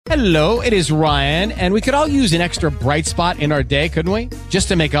Hello, it is Ryan, and we could all use an extra bright spot in our day, couldn't we? Just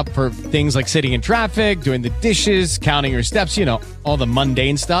to make up for things like sitting in traffic, doing the dishes, counting your steps, all the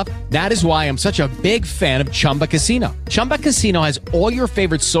mundane stuff. That is why I'm such a big fan of Chumba Casino. Chumba Casino has all your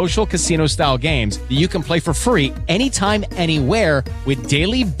favorite social casino-style games that you can play for free anytime, anywhere with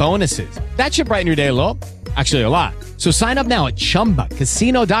daily bonuses. That should brighten your day a little. Actually, a lot. So sign up now at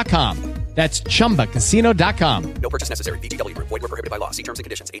ChumbaCasino.com. That's ChumbaCasino.com. No purchase necessary. VGW Group. Void where prohibited by law. See terms and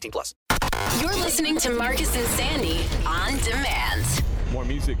conditions. 18+. You're listening to Marcus and Sandy on demand. More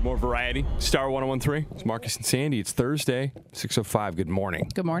music, more variety. Star 101.3. It's Marcus and Sandy. It's Thursday, 6:05. Good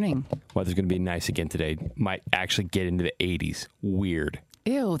morning. Good morning. Weather's going to be nice again today. Might actually get into the 80s. Weird.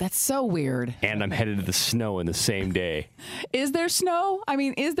 Ew, that's so weird. And I'm headed to the snow in the same day. Is there snow? I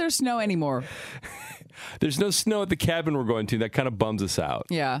mean, is there snow anymore? There's no snow at the cabin we're going to. That kind of bums us out.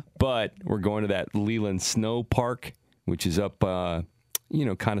 Yeah. But we're going to that Leland Snow Park, which is up, kind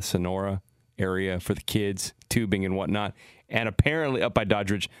of Sonora area for the kids, tubing and whatnot. And apparently, up by Dodge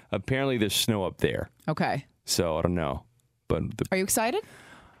Ridge, apparently there's snow up there. Okay. So I don't know. But are you excited?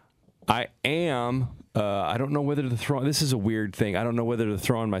 I am. I don't know whether to throw. This is a weird thing. I don't know whether to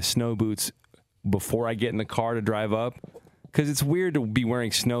throw on my snow boots before I get in the car to drive up. Because it's weird to be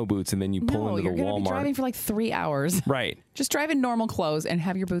wearing snow boots and then you pull into the Walmart. No, you're going to be driving for like 3 hours. Right. Just drive in normal clothes and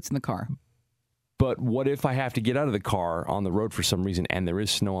have your boots in the car. But what if I have to get out of the car on the road for some reason and there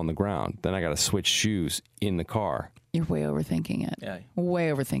is snow on the ground? Then I got to switch shoes in the car. You're way overthinking it. Yeah. Way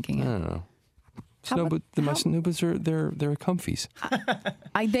overthinking it. I don't know. My snow boots are they're comfies.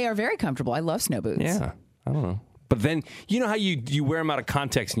 They are very comfortable. I love snow boots. Yeah. I don't know. But then, you know how you wear them out of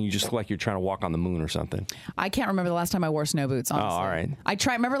context and you just look like you're trying to walk on the moon or something? I can't remember the last time I wore snow boots, honestly. Oh, all right.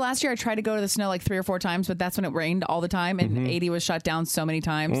 Remember last year I tried to go to the snow like 3 or 4 times, but that's when it rained all the time and 80 was shut down so many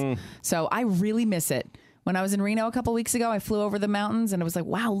times. So I really miss it. When I was in Reno a couple weeks ago, I flew over the mountains and it was like,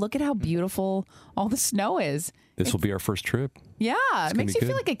 wow, look at how beautiful all the snow is. This will be our first trip. Yeah. It makes you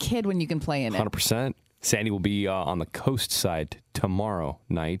feel like a kid when you can play in it. 100%. Sandy will be on the coast side tomorrow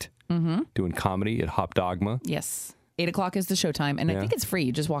night doing comedy at Hop Dogma. Yes. 8 o'clock is the showtime, and I think it's free.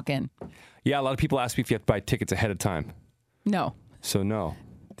 You just walk in. Yeah, a lot of people ask me if you have to buy tickets ahead of time. No. So, no.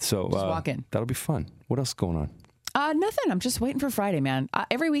 So just walk in. That'll be fun. What else is going on? Nothing. I'm just waiting for Friday, man.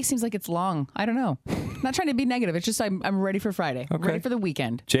 Every week seems like it's long. I don't know. I'm not trying to be negative. It's just I'm ready for Friday. Okay. Ready for the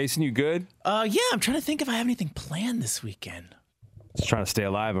weekend. Jason, you good? Yeah, I'm trying to think if I have anything planned this weekend. Just trying to stay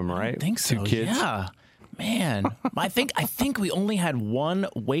alive, am I right? I think so. 2 kids? Yeah. Man, I think we only had one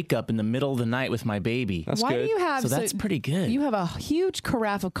wake up in the middle of the night with my baby. That's Why good. do you have? So that's pretty good. You have a huge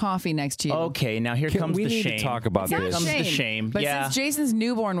carafe of coffee next to you. Okay, now here comes we the need shame. to talk about It's not this. Comes the shame. shame. But Yeah. since Jason's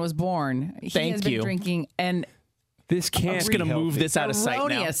newborn was born, he Thank has been you. drinking an This can't I'm just be going to move healthy. this out of sight now.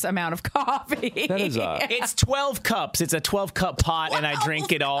 erroneous amount of coffee. That is It's 12 cups. It's a 12-cup pot, and I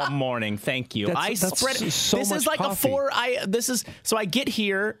drink it all morning. Thank you. That's I spread it. so This much is like coffee. so I get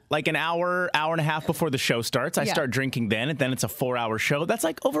here like an hour and a half before the show starts. I Yeah. start drinking then, and then it's a 4-hour show. That's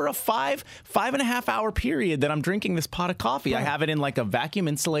like over a 5.5 hour period that I'm drinking this pot of coffee. I have it in like a vacuum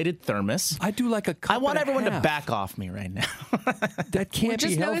insulated thermos. I do like a cup I want and a everyone to half. back off me right now. That can't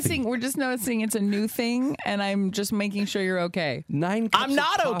be healthy. We're just noticing it's a new thing, and I'm just making sure you're okay. 9 cups I'm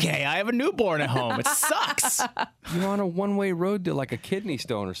not of coffee. okay. I have a newborn at home. It sucks. You're on a one-way road to like a kidney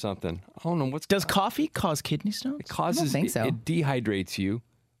stone or something. I don't know what's. Does coffee cause kidney stones? It causes? think so. It dehydrates you,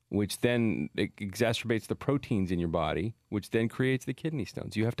 which then it exacerbates the proteins in your body, which then creates the kidney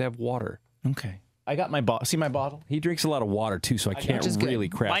stones. You have to have water. Okay. I got my bottle. See my bottle? He drinks a lot of water too, so I can't Which is good. really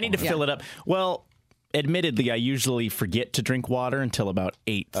crap. I need to on him. fill it up. Well, admittedly, I usually forget to drink water until about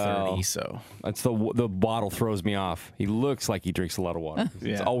 8:30. So That's the bottle throws me off. He looks like he drinks a lot of water.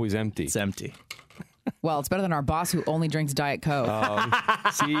 It's Yeah. always empty. it's empty. Well, it's better than our boss who only drinks Diet Coke.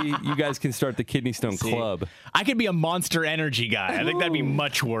 See, you guys can start the kidney stone club. I could be a Monster Energy guy. I think that'd be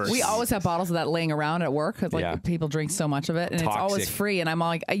much worse. We always have bottles of that laying around at work because Yeah. people drink so much of it, and it's always Toxic. free. And I'm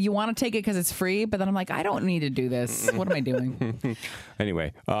like, you want to take it because it's free, but then I'm like, I don't need to do this. What am I doing?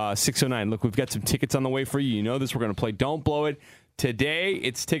 Anyway, 6:09. Look, we've got some tickets on the way for you. You know this. We're going to play Don't Blow It. Today,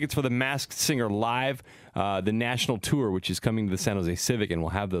 it's tickets for the Masked Singer Live, the national tour, which is coming to the San Jose Civic, and we'll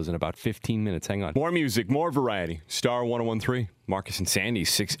have those in about 15 minutes. Hang on. More music, more variety. Star 101.3. Marcus and Sandy,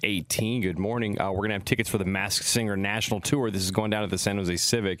 618. Good morning. We're going to have tickets for the Masked Singer national tour. This is going down at the San Jose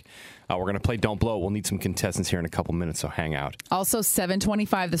Civic. We're going to play Don't Blow It. We'll need some contestants here in a couple minutes, so hang out. Also,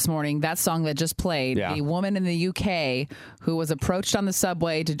 7:25 this morning, that song that just played, Yeah. the woman in the UK who was approached on the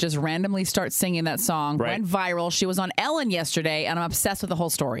subway to just randomly start singing that song Right. went viral. She was on Ellen yesterday, and I'm obsessed with the whole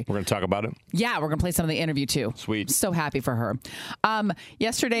story. We're going to talk about it. Yeah, we're going to play some of the interview, too. Sweet. So happy for her.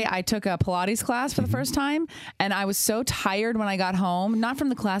 Yesterday, I took a Pilates class for the first time, and I was so tired when I got home, not from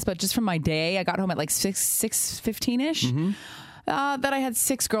the class, but just from my day. I got home at like 6:15ish. That I had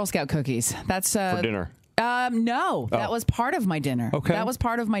 6 Girl Scout cookies. That's For dinner. No, that was part of my dinner. Okay. That was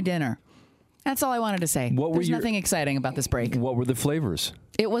part of my dinner. That's all I wanted to say. There's nothing exciting about this break. What were the flavors?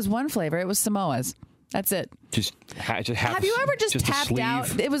 It was one flavor. It was Samoa's. That's it. Have you ever just tapped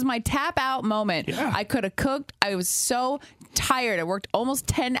out? It was my tap out moment. Yeah. I could have cooked. I was so tired. I worked almost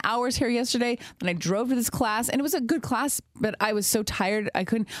 10 hours here yesterday. Then I drove to this class, and it was a good class, but I was so tired. I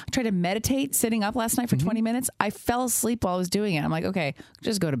couldn't. I tried to meditate sitting up last night for 20 minutes. I fell asleep while I was doing it. I'm like, okay,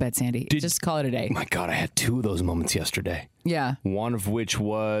 just go to bed, Sandy. Just call it a day. My God, I had 2 of those moments yesterday. Yeah. One of which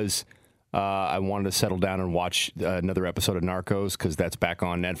was I wanted to settle down and watch another episode of Narcos because that's back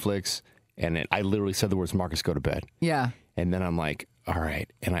on Netflix. And I literally said the words, Marcus, go to bed. Yeah. And then I'm like, all right.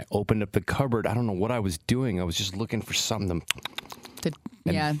 And I opened up the cupboard. I don't know what I was doing. I was just looking for something.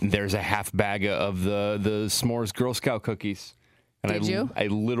 And there's a half bag of the s'mores Girl Scout cookies. And Did you?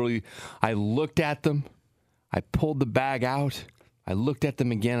 I looked at them. I pulled the bag out. I looked at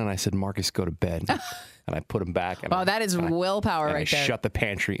them again, and I said, Marcus, go to bed. And I put them back. And that is willpower right there. I shut the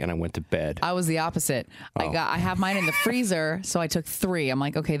pantry, and I went to bed. I was the opposite. I have mine in the freezer, so I took 3. I'm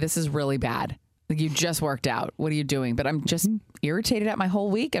like, okay, this is really bad. Like, you just worked out. What are you doing? But I'm just irritated at my whole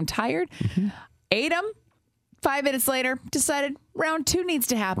week. I'm tired. Ate them. 5 minutes later, decided round 2 needs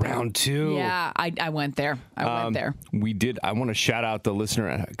to happen. Round 2. Yeah, I went there. I went there. We did. I want to shout out the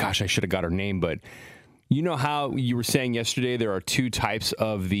listener. Gosh, I should have got her name, but you know how you were saying yesterday there are 2 types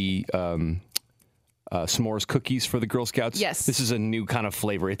of the s'mores cookies for the Girl Scouts? Yes. This is a new kind of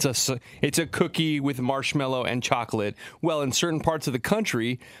flavor. It's a cookie with marshmallow and chocolate. Well, in certain parts of the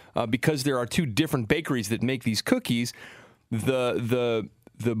country, because there are 2 different bakeries that make these cookies, the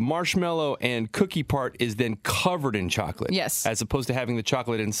marshmallow and cookie part is then covered in chocolate. Yes. As opposed to having the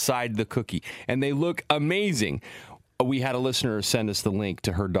chocolate inside the cookie. And they look amazing. We had a listener send us the link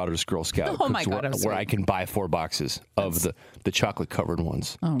to her daughter's Girl Scout my God, where I can buy 4 boxes of the chocolate-covered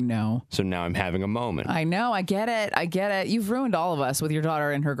ones. Oh, no. So now I'm having a moment. I know. I get it. You've ruined all of us with your daughter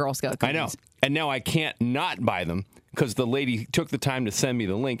and her Girl Scout cookies. I know. And now I can't not buy them because the lady took the time to send me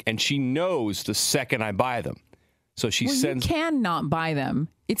the link, and she knows the second I buy them. So she sends... You can not buy them.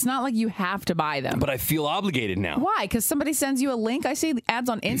 It's not like you have to buy them. But I feel obligated now. Why? Because somebody sends you a link? I see ads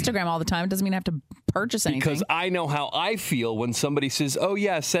on Instagram all the time. It doesn't mean I have to purchase anything. Because I know how I feel when somebody says, oh,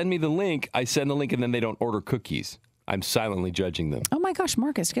 yeah, send me the link. I send the link, and then they don't order cookies. I'm silently judging them. Oh, my gosh,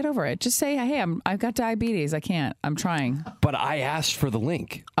 Marcus, get over it. Just say, hey, I've got diabetes. I can't. I'm trying. But I asked for the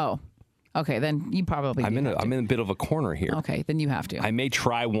link. Oh. Okay, then you probably I'm in a bit of a corner here. Okay, then you have to. I may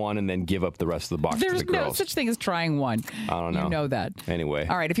try one and then give up the rest of the box to the girls. There's no such thing as trying one. I don't know. You know that. Anyway.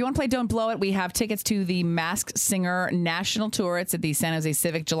 All right, if you want to play Don't Blow It, we have tickets to the Masked Singer National Tour. It's at the San Jose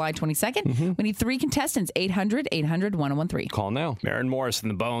Civic, July 22nd. We need 3 contestants, 800-800-1013. Call now. Maren Morris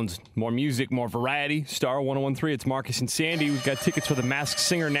and the Bones. More music, more variety. Star 1013. It's Marcus and Sandy. We've got tickets for the Masked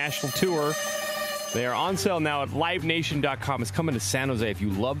Singer National Tour. They are on sale now at livenation.com. It's coming to San Jose. If you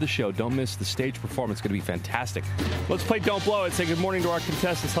love the show, don't miss the stage performance. It's going to be fantastic. Let's play Don't Blow It. Say good morning to our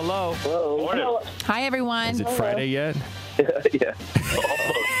contestants. Hello. Hello. Morning. Hi, everyone. Is it Friday yet? Yeah.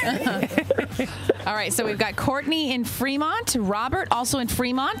 All right, so we've got Courtney in Fremont, Robert also in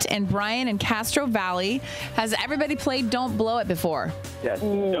Fremont, and Brian in Castro Valley. Has everybody played Don't Blow It before? Yes.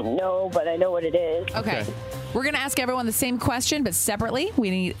 No, but I know what it is. Okay. We're going to ask everyone the same question, but separately. We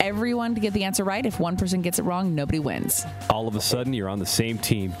need everyone to get the answer right. If one person gets it wrong, nobody wins. All of a sudden, you're on the same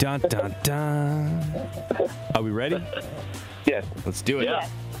team. Dun, dun, dun. Are we ready? Yes. Let's do it. Yeah.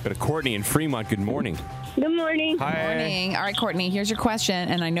 Go to Courtney in Fremont. Good morning. Good morning. Hi. Morning. All right, Courtney, here's your question,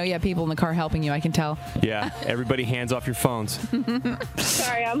 and I know you have people in the car helping you, I can tell. Yeah, everybody hands off your phones.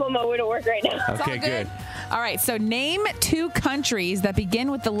 Sorry, I'm on my way to work right now. It's Okay, all good. All right, so name 2 countries that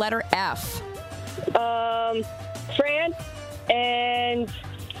begin with the letter F. France and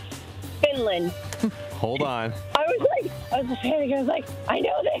Finland. Hold on. I was panicking. I was like, I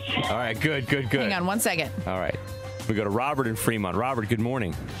know this. All right, good. Hang on 1 second. All right. We go to Robert in Fremont. Robert, good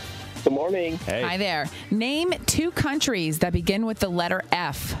morning. Good morning. Hey. Hi there. Name 2 countries that begin with the letter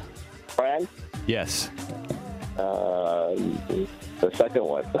F. France. Yes. The second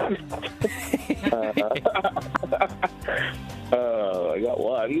one. I got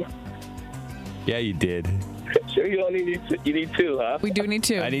one. Yeah, you did. Sure, you only need two. You need 2, huh? We do need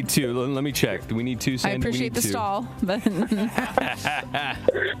 2. I need 2. Let me check. Do we need 2, I Sandy? appreciate the stall. But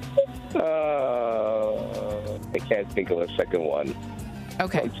I can't think of a second one.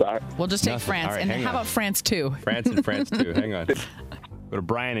 okay. I'm sorry. We'll just take Nothing. France. All right, and hang how on. about France, too? France and France, too. Hang on. Go to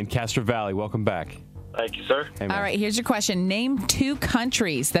Brian in Castro Valley. Welcome back. Thank you, sir. Hey, man. All right, here's your question. Name 2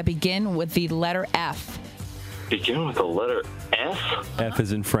 countries that begin with the letter F. Begin with the letter F? F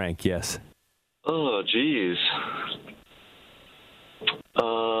is in Frank, yes. Oh, geez.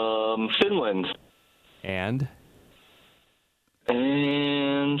 Finland. And?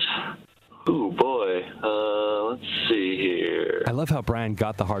 Oh, boy. Let's see here. I love how Brian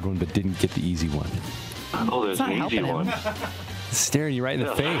got the hard one but didn't get the easy one. Oh, there's an easy one. Staring you right in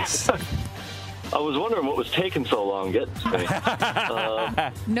the face. I was wondering what was taking so long getting to me.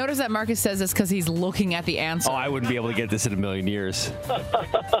 Notice that Marcus says this because he's looking at the answer. Oh, I wouldn't be able to get this in a million years.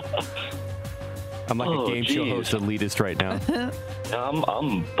 I'm like a game show host elitist right now.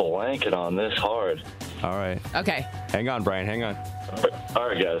 I'm blanking on this hard. All right. Okay. Hang on, Brian. Hang on. All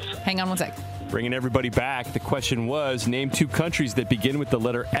right, guys. Hang on one sec. Bringing everybody back. The question was, name 2 countries that begin with the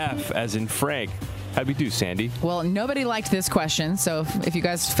letter F, as in Frank. How'd we do, Sandy? Well, nobody liked this question, so if you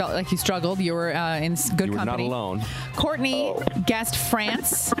guys felt like you struggled, you were in good You were company. not alone. Courtney guessed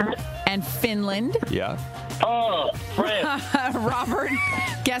France and Finland. Yeah. Oh, France. Robert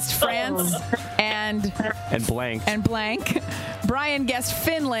guessed France and blank. And blank. Brian guessed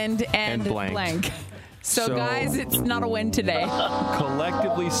Finland and blank. So, guys, it's not a win today.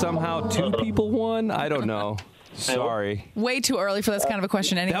 Collectively, somehow, 2 people won? I don't know. Sorry. Way too early for this kind of a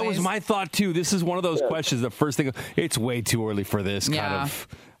question anyways. That was my thought, too. This is one of those questions. The first thing, it's way too early for this kind of.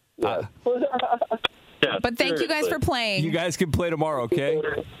 But thank you guys for playing. You guys can play tomorrow, okay?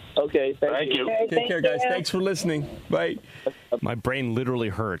 Okay, thank you. Take care, guys. Thanks for listening. Bye. My brain literally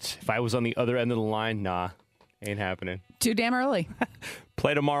hurts. If I was on the other end of the line, nah, ain't happening. Too damn early.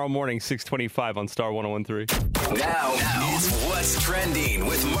 Play tomorrow morning, 6:25 on Star 101.3. Now is What's Trending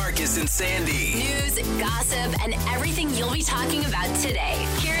with Marcus and Sandy. News, gossip, and everything you'll be talking about today.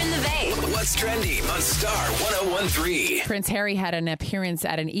 Here in the Bay. What's Trending on Star 101.3. Prince Harry had an appearance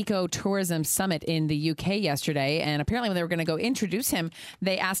at an eco-tourism summit in the UK yesterday, and apparently when they were going to go introduce him,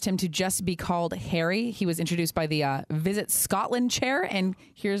 they asked him to just be called Harry. He was introduced by the Visit Scotland chair, and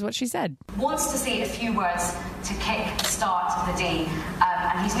here's what she said. Wants to say a few words to kick start the day.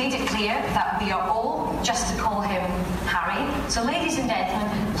 And he's made it clear that we are all just to call him Harry. So ladies and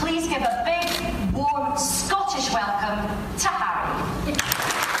gentlemen, please give a big, warm Scottish welcome to Harry.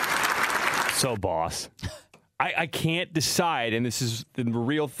 So, boss, I can't decide, and this is the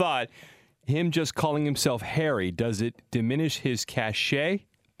real thought, him just calling himself Harry, does it diminish his cachet,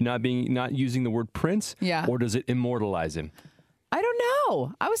 not using the word prince? Yeah. Or does it immortalize him? I don't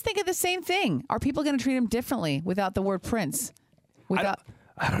know. I was thinking the same thing. Are people going to treat him differently without the word prince? Without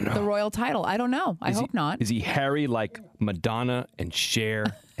I don't know. the royal title? I don't know. I hope not. Is he Harry like Madonna and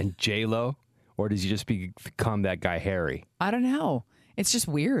Cher and J-Lo? Or does he just become that guy Harry? I don't know. It's just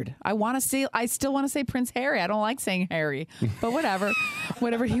weird. I still want to say Prince Harry. I don't like saying Harry, but whatever.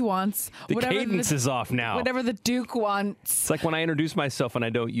 Whatever he wants. The cadence is off now. Whatever the Duke wants. It's like when I introduce myself and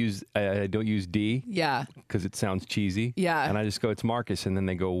I don't use D. Yeah. Because it sounds cheesy. Yeah. And I just go, it's Marcus. And then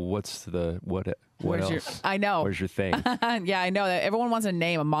they go, what Where's else? I know. Where's your thing? Yeah, I know that everyone wants a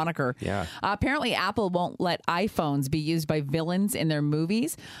name, a moniker. Yeah. Apparently, Apple won't let iPhones be used by villains in their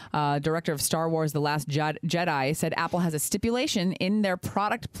movies. Director of Star Wars: The Last Jedi said Apple has a stipulation in their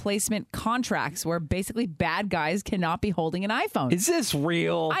product placement contracts where basically bad guys cannot be holding an iPhone. Is this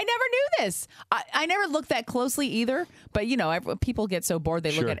real? I never knew this. I never looked that closely either. But, people get so bored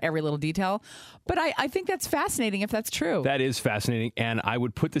they look at every little detail. But I think that's fascinating if that's true. That is fascinating. And I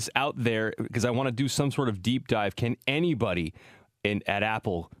would put this out there because I want to do some sort of deep dive. Can anybody at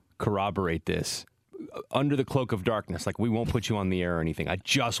Apple corroborate this? Under the cloak of darkness. Like, we won't put you on the air or anything. I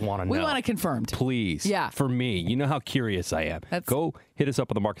just want to know. We want it confirmed. Please. Yeah. For me. You know how curious I am. Go hit us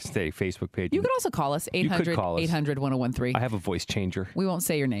up on the Marcus and Sandy Facebook page. You could also call us, 800-800-1013. I have a voice changer. We won't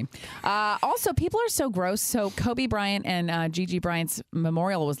say your name. Also, people are so gross. So Kobe Bryant and Gigi Bryant's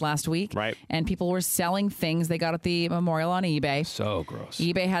memorial was last week. Right. And people were selling things they got at the memorial on eBay. So gross.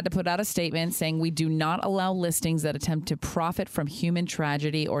 eBay had to put out a statement saying, we do not allow listings that attempt to profit from human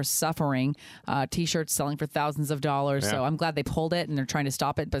tragedy or suffering. T-shirts selling for thousands of dollars. Yeah. So I'm glad they pulled it and they're trying to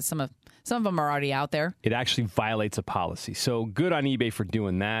stop it. But some of them are already out there. It actually violates a policy. So good on eBay for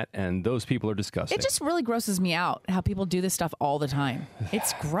doing that. And those people are disgusting. It just really grosses me out how people do this stuff all the time.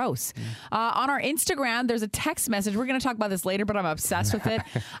 It's gross. On our Instagram, there's a text message. We're going to talk about this later, but I'm obsessed with it.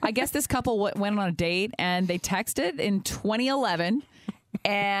 I guess this couple went on a date and they texted in 2011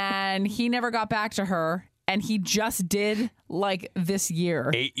 and he never got back to her. And he just did like this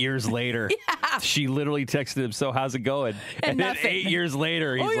year. 8 years later. Yeah. She literally texted him, "So how's it going?" And then 8 years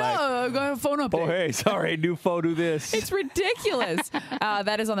later, he's I got a phone update. "Oh, hey, sorry, new phone, do this." It's ridiculous.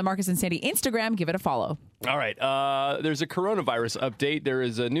 That is on the Marcus and Sandy Instagram. Give it a follow. All right. There's a coronavirus update. There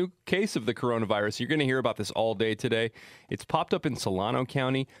is a new case of the coronavirus. You're going to hear about this all day today. It's popped up in Solano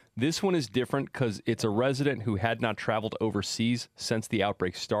County. This one is different because it's a resident who had not traveled overseas since the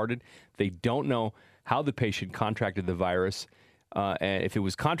outbreak started. They don't know how the patient contracted the virus. And if it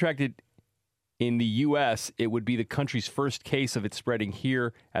was contracted in the U.S., it would be the country's first case of it spreading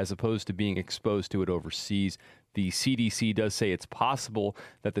here as opposed to being exposed to it overseas. The CDC does say it's possible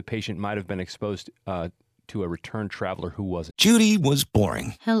that the patient might have been exposed to a return traveler who wasn't. Judy was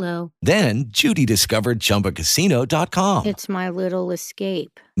boring. Hello. Then Judy discovered ChumbaCasino.com. It's my little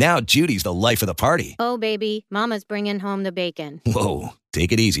escape. Now Judy's the life of the party. Oh, baby, mama's bringing home the bacon. Whoa,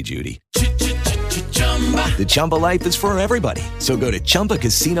 take it easy, Judy. The Chumba life is for everybody. So go to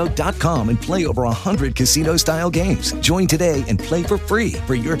ChumbaCasino.com and play over 100 casino-style games. Join today and play for free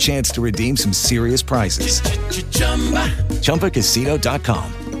for your chance to redeem some serious prizes.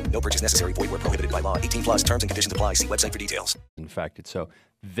 ChumbaCasino.com. No purchase necessary. Void where prohibited by law. 18 plus terms and conditions apply. See website for details. Infected. So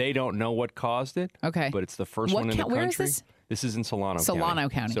they don't know what caused it. Okay. But it's the first one in the country. Where is this? This is in Solano County. Solano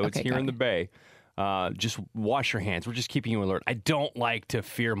County. So it's Okay, here got in the it. Bay. Just wash your hands. We're just keeping you alert. I don't like to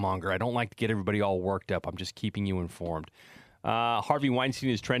fearmonger. I don't like to get everybody all worked up. I'm just keeping you informed. Harvey Weinstein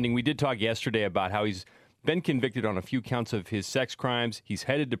is trending. We did talk yesterday about how he's been convicted on a few counts of his sex crimes. He's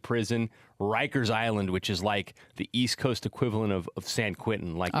headed to prison, Rikers Island, which is like the East Coast equivalent of San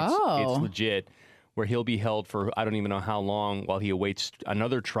Quentin. Like it's legit, where he'll be held for I don't even know how long while he awaits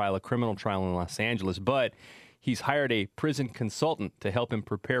another trial, a criminal trial in Los Angeles. But he's hired a prison consultant to help him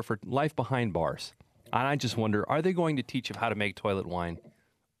prepare for life behind bars. And I just wonder, are they going to teach him how to make toilet wine?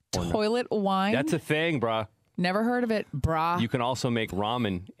 Toilet wine? That's a thing, brah. Never heard of it, brah. You can also make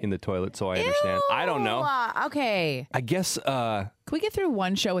ramen in the toilet, so I understand. I don't know. Okay. I guess... Can we get through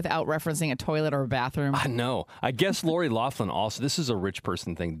one show without referencing a toilet or a bathroom? I know. I guess Lori Loughlin also... This is a rich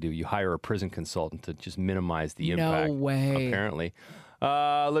person thing to do. You hire a prison consultant to just minimize the impact. No way. Apparently.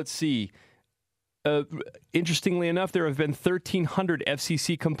 Let's see. Interestingly enough, there have been 1,300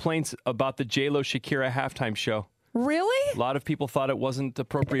 FCC complaints about the J-Lo Shakira halftime show. Really? A lot of people thought it wasn't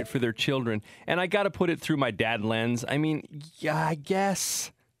appropriate for their children. And I got to put it through my dad lens. I mean, yeah, I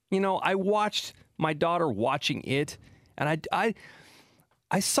guess. You know, I watched my daughter watching it, and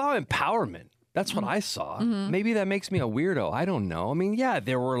I saw empowerment. That's what I saw. Mm-hmm. Maybe that makes me a weirdo. I don't know. I mean, yeah,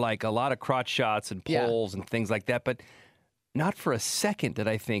 there were like a lot of crotch shots and poles and things like that, but not for a second did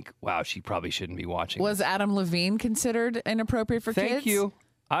I think, wow, she probably shouldn't be watching Was this. Adam Levine considered inappropriate for kids? Thank you.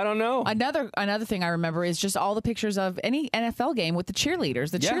 I don't know. Another thing I remember is just all the pictures of any NFL game with the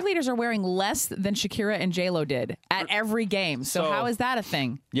cheerleaders. The cheerleaders are wearing less than Shakira and J-Lo did at every game. So how is that a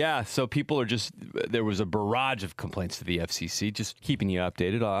thing? Yeah, so people are just, there was a barrage of complaints to the FCC, just keeping you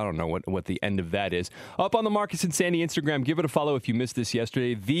updated. I don't know what the end of that is. Up on the Marcus and Sandy Instagram, give it a follow if you missed this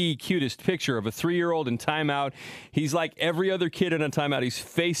yesterday. The cutest picture of a 3-year-old in timeout. He's like every other kid in a timeout. He's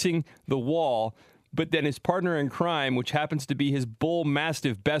facing the wall. But then his partner in crime, which happens to be his bull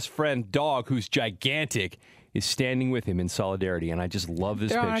mastiff best friend dog, who's gigantic, is standing with him in solidarity. And I just love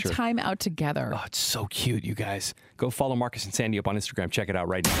this They're picture. They're on a timeout together. Oh, it's so cute, you guys. Go follow Marcus and Sandy up on Instagram. Check it out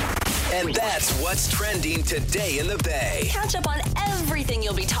right now. And that's what's trending today in the Bay. Catch up on everything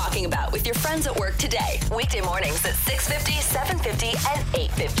you'll be talking about with your friends at work today. Weekday mornings at 6:50, 7:50, and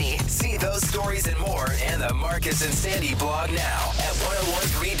 8:50. See those stories and more in the Marcus and Sandy blog now at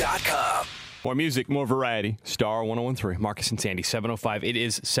 1013.com. More music, more variety. Star 1013, Marcus and Sandy, 7:05. It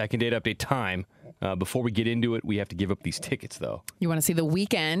is second date update time. Before we get into it, we have to give up these tickets, though. You want to see The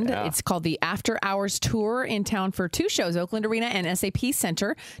Weeknd? Yeah. It's called the After Hours Tour in town for 2 shows, Oakland Arena and SAP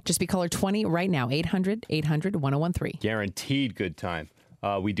Center. Just be caller 20 right now, 800-800-1013. Guaranteed good time.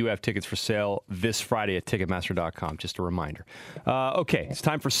 We do have tickets for sale this Friday at Ticketmaster.com, just a reminder. Okay, it's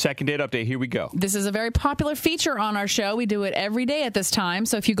time for second date update. Here we go. This is a very popular feature on our show. We do it every day at this time.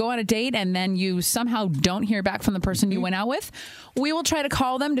 So if you go on a date and then you somehow don't hear back from the person you went out with, we will try to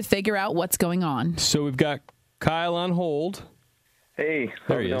call them to figure out what's going on. So we've got Kyle on hold. Hey,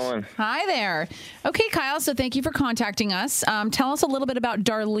 There how's he it is. going? Hi there. Okay, Kyle, so thank you for contacting us. Tell us a little bit about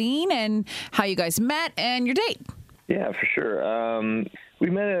Darlene and how you guys met and your date. Yeah, for sure. We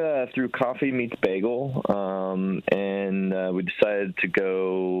met through Coffee Meets Bagel, and we decided to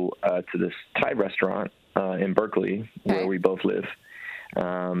go to this Thai restaurant in Berkeley, where we both live.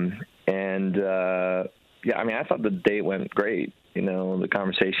 Yeah, I mean, I thought the date went great. You know, the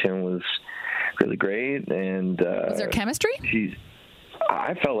conversation was really great, and Was there chemistry?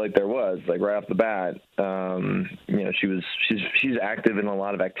 I felt like there was, like, right off the bat. She's active in a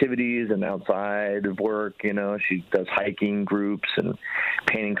lot of activities and outside of work. She does hiking groups and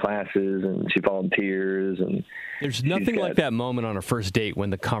painting classes, and she volunteers. And there's nothing like that moment on a first date when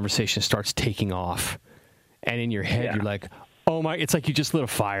the conversation starts taking off, and in your head you're like, oh my! It's like you just lit a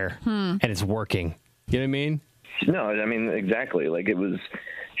fire and it's working. You know what I mean? No, I mean exactly. Like it was.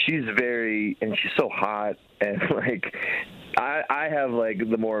 She's she's so hot, and like. I have like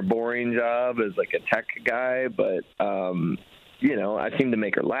the more boring job as like a tech guy, but I seem to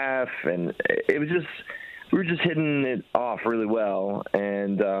make her laugh, and it was just we were just hitting it off really well,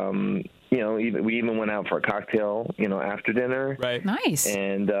 and we even went out for a cocktail, after dinner. Right. Nice.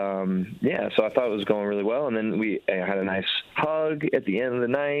 And so I thought it was going really well, and then I had a nice hug at the end of the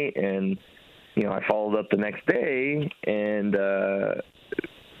night, and I followed up the next day, and.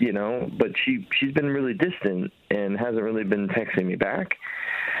 But she's been really distant and hasn't really been texting me back.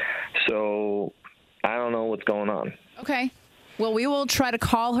 So I don't know what's going on. Okay. Well, we will try to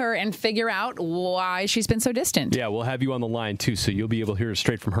call her and figure out why she's been so distant. Yeah, we'll have you on the line, too, so you'll be able to hear it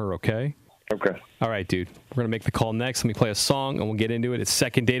straight from her, okay? Okay. All right, dude. We're going to make the call next. Let me play a song, and we'll get into it. It's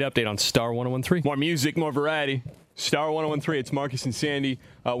Second Date Update on Star 101.3. More music, more variety. Star 101.3, it's Marcus and Sandy.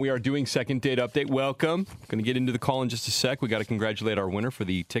 We are doing Second Date Update. Welcome. Going to get into the call in just a sec. We got to congratulate our winner for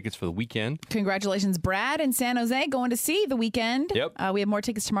the tickets for the weekend. Congratulations, Brad in San Jose, going to see the weekend. Yep. We have more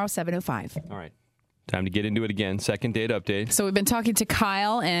tickets tomorrow, 7:05. All right. Time to get into it again. Second Date Update. So we've been talking to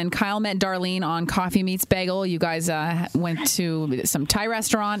Kyle, and Kyle met Darlene on Coffee Meets Bagel. You guys went to some Thai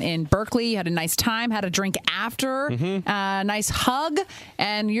restaurant in Berkeley, had a nice time, had a drink after, nice hug.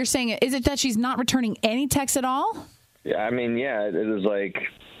 And you're saying, is it that she's not returning any texts at all? Yeah, I mean, it was like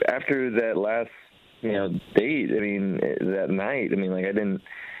after that last, date. I mean, that night. I mean, like I didn't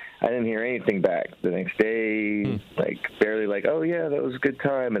hear anything back the next day. Like barely, like, oh yeah, that was a good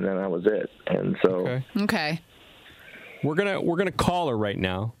time, and then that was it. And so, okay, we're gonna call her right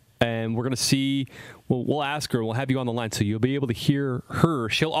now, and we're gonna see. We'll ask her. We'll have you on the line, so you'll be able to hear her.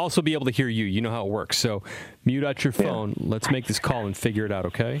 She'll also be able to hear you. You know how it works. So mute out your phone. Yeah. Let's make this call and figure it out.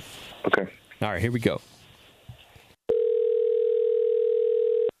 Okay. Okay. All right. Here we go.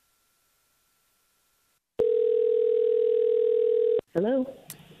 Hello.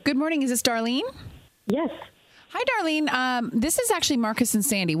 Good morning. Is this Darlene? Yes. Hi, Darlene. This is actually Marcus and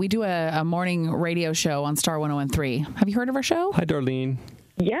Sandy. We do a morning radio show on Star 101.3. Have you heard of our show? Hi, Darlene.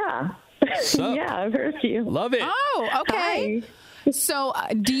 Yeah. Yeah, I've heard you. Love it. Oh, okay. Hi. So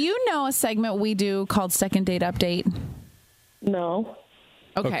do you know a segment we do called Second Date Update? No.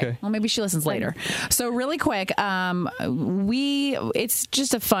 Okay. Well, maybe she listens later. So really quick, it's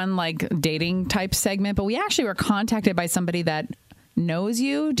just a fun like dating type segment, but we actually were contacted by somebody that knows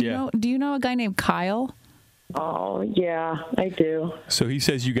you. Do you know a guy named Kyle? Oh, yeah, I do. So he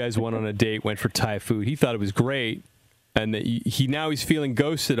says you guys went on a date, went for Thai food. He thought it was great, and that he's feeling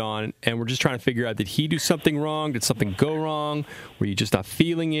ghosted on, and we're just trying to figure out, did he do something wrong? Did something go wrong? Were you just not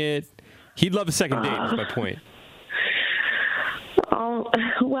feeling it? He'd love a second date, is my point.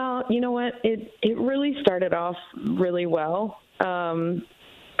 Well, you know what? It really started off really well. I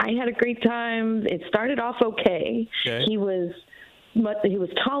had a great time. It started off okay. He was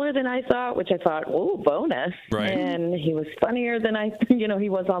taller than I thought, which I thought, oh, bonus. Right. And he was funnier than he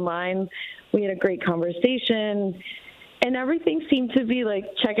was online. We had a great conversation, and everything seemed to be like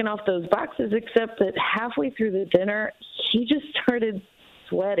checking off those boxes, except that halfway through the dinner, he just started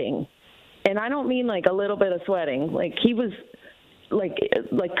sweating. And I don't mean like a little bit of sweating. Like he was like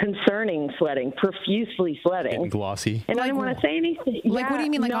concerning sweating, profusely sweating. Getting glossy. And I didn't want to say anything. Like, what do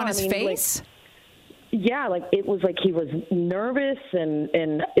you mean, like on his face? Like it was like he was nervous, and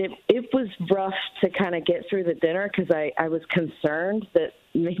it was rough to kind of get through the dinner because I was concerned that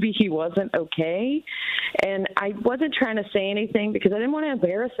maybe he wasn't okay. And I wasn't trying to say anything because I didn't want to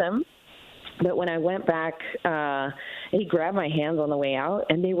embarrass him. But when I went back, he grabbed my hands on the way out,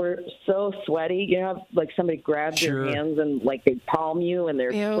 and they were so sweaty. You know, like somebody grabs your hands and like they palm you, and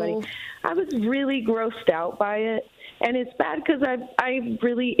they're sweaty. I was really grossed out by it, and it's bad because I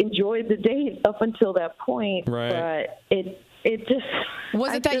really enjoyed the date up until that point. Right. But it just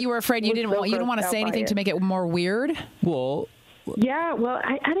was it that you were afraid you didn't want to say anything to make it more weird? Well. Yeah, well,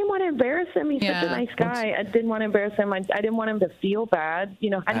 I didn't want to embarrass him. He's such a nice guy. I didn't want to embarrass him. I didn't want him to feel bad.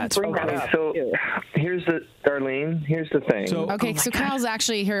 You know, I didn't bring that up. So here's the thing. So Kyle's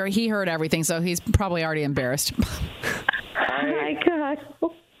actually here. He heard everything, so he's probably already embarrassed. Hi, God.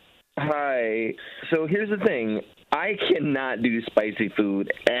 Hi. So here's the thing. I cannot do spicy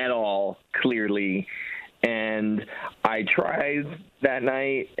food at all, clearly. And I tried that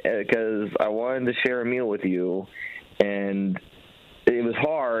night because I wanted to share a meal with you. And it was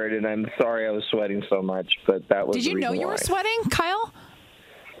hard, and I'm sorry I was sweating so much, but that was Did you the know reason you why. were sweating, Kyle?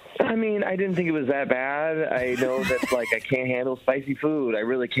 I mean, I didn't think it was that bad. I know that, like, I can't handle spicy food. I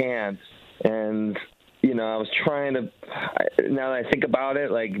really can't. And, you know, I was trying to, now that I think about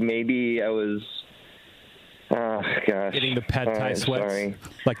it, like, maybe I was, oh, gosh. Getting the pad thai sweats, sorry.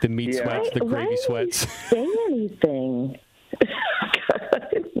 like the meat sweats, the gravy sweats. Say anything.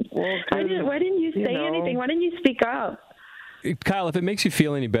 Why didn't you say anything? Why didn't you speak up? Kyle, if it makes you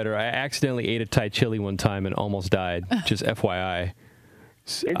feel any better, I accidentally ate a Thai chili one time and almost died. Just FYI.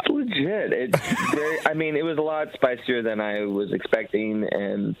 It's legit. It's very, I mean, it was a lot spicier than I was expecting,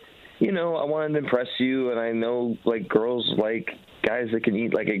 and, you know, I wanted to impress you, and I know, like, girls like guys that can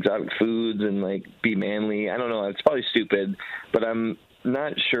eat, like, exotic foods and, like, be manly. I don't know. It's probably stupid, but I'm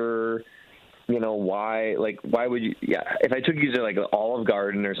not sure, you know, why would you, if I took you to, like, an Olive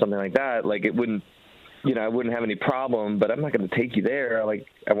Garden or something like that, like, it wouldn't, you know, I wouldn't have any problem, but I'm not going to take you there. Like,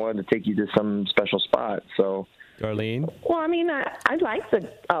 I wanted to take you to some special spot, so. Darlene? Well, I mean, I like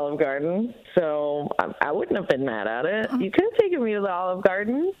the Olive Garden, so I wouldn't have been mad at it. You could have taken me to the Olive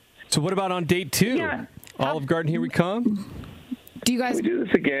Garden. So what about on date 2? Yeah. Olive Garden, here we come? Do you guys Can we do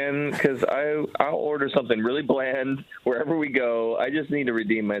this again? Because I'll order something really bland wherever we go. I just need to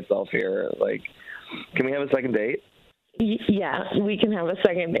redeem myself here. Like, can we have a second date? Yeah, we can have a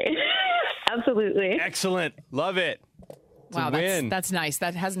second date. Absolutely. Excellent. Love it. Wow, that's nice.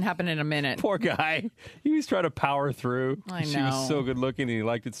 That hasn't happened in a minute. Poor guy. He was trying to power through. I She know. was so good looking and he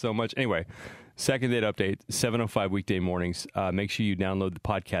liked it so much. Anyway, second date update, 7:05 weekday mornings. Make sure you download the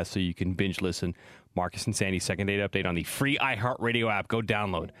podcast so you can binge listen. Marcus and Sandy's second date update on the free iHeartRadio app. Go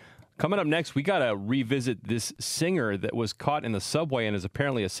download. Coming up next, we got to revisit this singer that was caught in the subway and is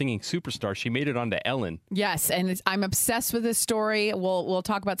apparently a singing superstar. She made it onto Ellen. Yes, and I'm obsessed with this story. We'll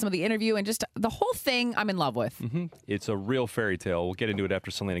talk about some of the interview and just the whole thing I'm in love with. Mm-hmm. It's a real fairy tale. We'll get into it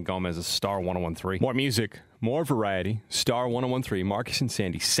after Selena Gomez's Star 101.3. More music, more variety. Star 101.3, Marcus and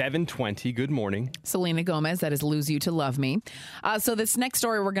Sandy, 7:20. Good morning. Selena Gomez, that is Lose You to Love Me. So this next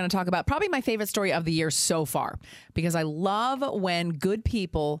story we're going to talk about, probably my favorite story of the year so far, because I love when good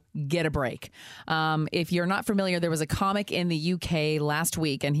people get a break. If you're not familiar, there was a comic in the UK last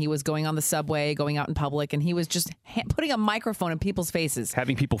week, and he was going on the subway, going out in public, and he was just putting a microphone in people's faces.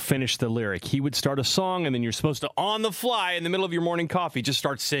 Having people finish the lyric. He would start a song, and then you're supposed to, on the fly, in the middle of your morning coffee, just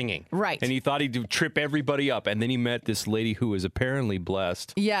start singing. Right. And he thought he'd trip everybody up, and then he met this lady who was apparently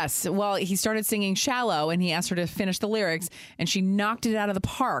blessed. Yes. Well, he started singing Shallow, and he asked her to finish the lyrics, and she knocked it out of the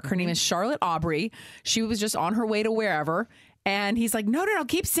park. Her name is Charlotte Awbery. She was just on her way to wherever, and he's like, no,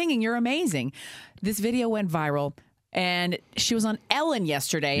 keep singing. You're amazing. This video went viral, and she was on Ellen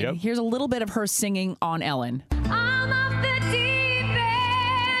yesterday. Yep. Here's a little bit of her singing on Ellen. I'm off the deep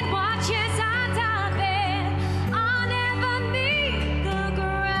end, watch as I dive in. I'll never meet the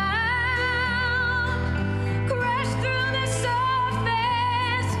ground. Crash through the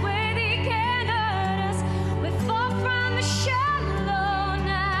surface where they can't hurt us. We fall from the shallow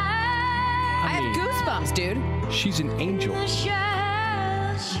now. I have goosebumps, dude. She's an angel. The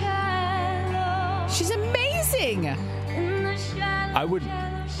shallow, shallow. She's amazing. In the shallow, I would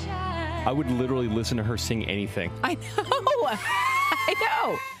shallow. literally listen to her sing anything. I know. I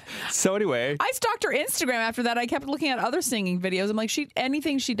know. So anyway, I stalked her Instagram after that. I kept looking at other singing videos. I'm like,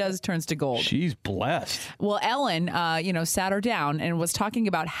 anything she does turns to gold. she's blessed. Well, Ellen, sat her down and was talking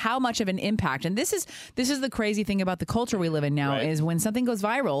about how much of an impact. And this is the crazy thing about the culture we live in now Right. is when something goes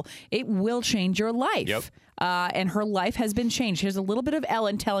viral, it will change your life. Yep. And her life has been changed. Here's a little bit of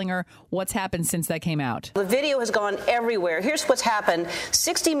Ellen telling her what's happened since that came out. The video has gone everywhere. Here's what's happened.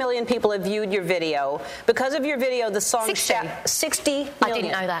 60 million people have viewed your video. Because of your video, the song 60? 60 million. I didn't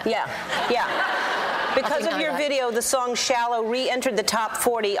know that. Yeah. Because didn't of know your that. video, the song Shallow re-entered the top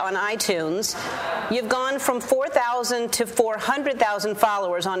 40 on iTunes. You've gone from 4,000 to 400,000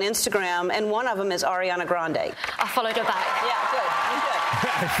 followers on Instagram, and one of them is Ariana Grande. I followed her back. Yeah, good.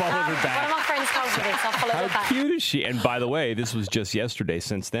 I followed her One of back. my friends told me this. I followed her How back. cute is she? And by the way, this was just yesterday.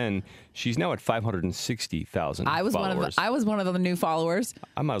 Since then, she's now at 560,000 I was followers. one of the new followers.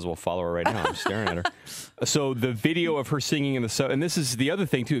 I might as well follow her right now. I'm staring at her. So the video of her singing in the sub, and this is the other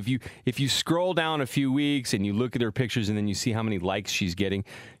thing too. If you scroll down a few weeks and you look at her pictures and then you see how many likes she's getting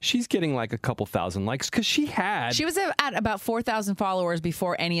like a couple thousand likes because she was at about 4,000 followers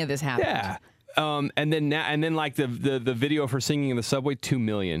before any of this happened. Yeah. And then like the video of her singing in the subway, 2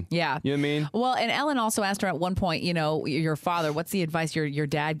 million. Yeah. You know what I mean? Well, and Ellen also asked her at one point, your father, what's the advice your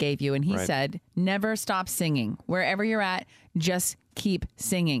dad gave you? And he Right. said, never stop singing. Wherever you're at, just keep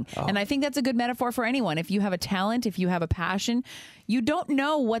singing. And I think that's a good metaphor for anyone. If you have a talent, if you have a passion, you don't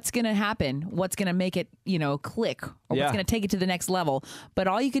know what's going to happen, what's going to make it, click, or what's going to take it to the next level. But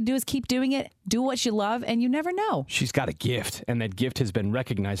all you could do is keep doing it, do what you love, and you never know. She's got a gift, and that gift has been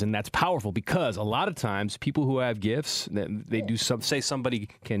recognized, and that's powerful because a lot of times people who have gifts, they do say somebody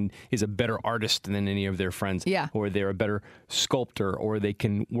is a better artist than any of their friends, or they're a better sculptor, or they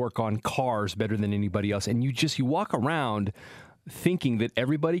can work on cars better than anybody else, and you walk around thinking that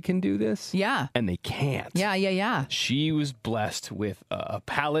everybody can do this, and they can't. Yeah. She was blessed with a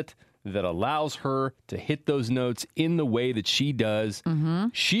palette that allows her to hit those notes in the way that she does.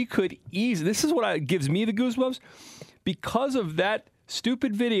 She could easily, this is what gives me the goosebumps, because of that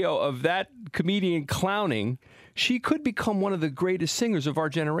stupid video of that comedian clowning, she could become one of the greatest singers of our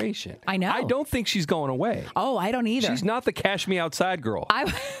generation. I know. I don't think she's going away. Oh, I don't either. She's not the Cash Me Outside girl.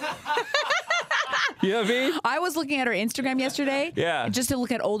 You know what I mean? I was looking at her Instagram yesterday, just to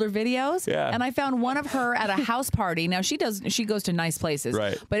look at older videos, and I found one of her at a house party. Now she goes to nice places,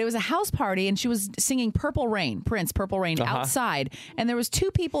 but it was a house party, and she was singing "Purple Rain," Prince, "Purple Rain" outside, and there was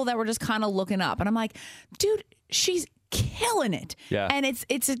two people that were just kind of looking up, and I'm like, dude, she's killing it, and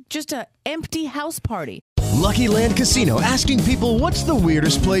it's just a empty house party. Lucky Land Casino, asking people, what's the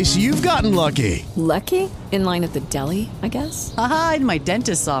weirdest place you've gotten lucky? Lucky? In line at the deli, I guess? Aha, in my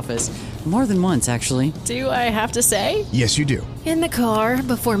dentist's office. More than once, actually. Do I have to say? Yes, you do. In the car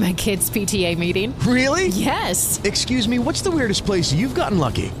before my kids' PTA meeting. Really? Yes. Excuse me, what's the weirdest place you've gotten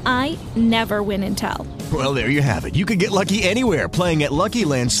lucky? I never win and tell. Well, there you have it. You can get lucky anywhere, playing at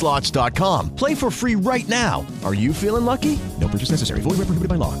LuckyLandSlots.com. Play for free right now. Are you feeling lucky? No purchase necessary. Void where prohibited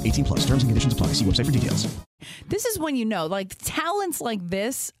by law. 18 plus. Terms and conditions apply. See website for details. This is when like talents like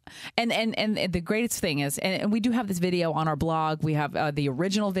this, and the greatest thing is, and we do have this video on our blog. We have the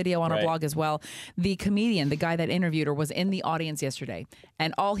original video on our blog as well. The comedian, the guy that interviewed her, was in the audience yesterday,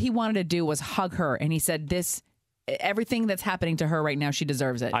 and all he wanted to do was hug her, and he said everything that's happening to her right now, she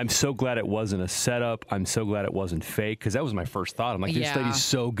deserves it. I'm so glad it wasn't a setup. I'm so glad it wasn't fake, because that was my first thought. I'm like, this lady's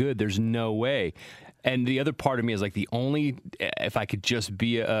so good. There's no way. And the other part of me is like, if I could just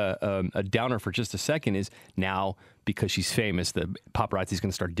be a downer for just a second, is now, because she's famous, the paparazzi's going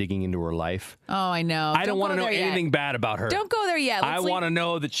to start digging into her life. Oh, I know. I don't want to know anything bad about her. Don't go there yet. I want to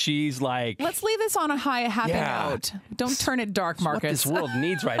know that she's like... Let's leave this on a happy note. Don't turn it dark, Marcus. What this world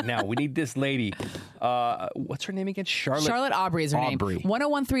needs right now. We need this lady. What's her name again? Charlotte Awbery is her name.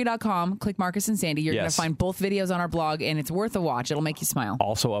 1013.com. Click Marcus and Sandy. You're going to find both videos on our blog, and it's worth a watch. It'll make you smile.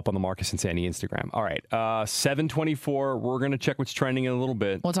 Also up on the Marcus and Sandy Instagram. All right. 7:24. We're going to check what's trending in a little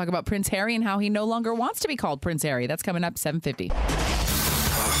bit. We'll talk about Prince Harry and how he no longer wants to be called Prince Harry. That's coming up 7:50.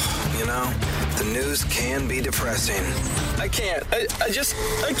 You know, the news can be depressing. I can't. I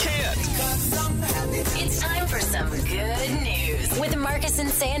can't. It's time for some good news with Marcus and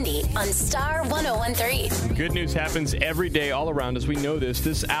Sandy on Star 101.3. Good news happens every day all around us. We know this.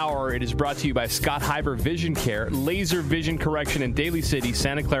 This hour, it is brought to you by Scott Hyber Vision Care, laser vision correction in Daly City,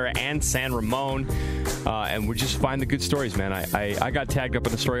 Santa Clara, and San Ramon. And we just find the good stories, man. I got tagged up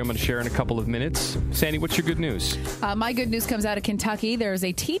in a story I'm going to share in a couple of minutes. Sandy, what's your good news? My good news comes out of Kentucky. There's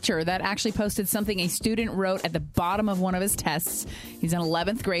a teacher that actually posted something a student wrote at the bottom of one of his tests. He's an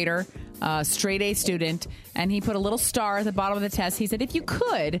 11th grader, straight A student, and he put a little star at the bottom of the test. He said, if you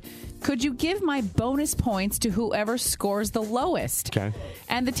could you give my bonus points to whoever scores the lowest? Okay.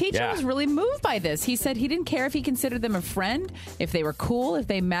 And the teacher was really moved by this. He said he didn't care if he considered them a friend, if they were cool, if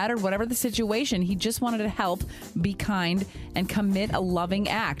they mattered, whatever the situation. He just wanted to help, be kind, and commit a loving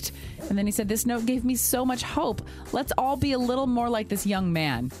act. And then he said, this note gave me so much hope. Let's all be a little more like this young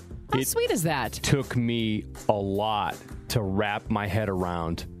man. How sweet is that? Took me a lot to wrap my head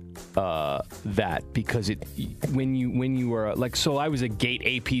around that, because when you were like, so I was a GATE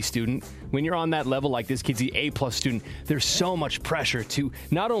AP student. When you're on that level, like this kid's the A+ student, there's so much pressure to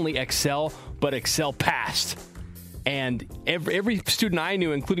not only excel, but excel past. And every student I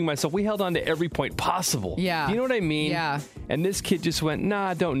knew, including myself, we held on to every point possible. Yeah. You know what I mean? Yeah. And this kid just went,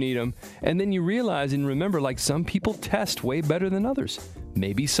 nah, don't need them. And then you realize and remember, like, some people test way better than others.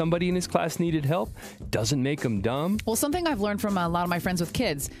 Maybe somebody in his class needed help. Doesn't make them dumb. Well, something I've learned from a lot of my friends with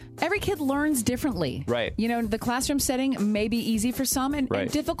kids, every kid learns differently. Right. You know, the classroom setting may be easy for some and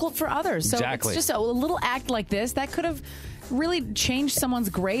difficult for others. So exactly. it's just a little act like this that could have really change someone's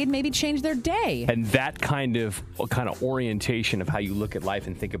grade, maybe change their day. And that kind of orientation of how you look at life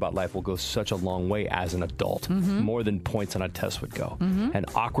and think about life will go such a long way as an adult, more than points on a test would go. And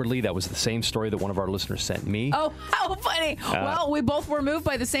awkwardly, that was the same story that one of our listeners sent me. Oh, how funny. Well, we both were moved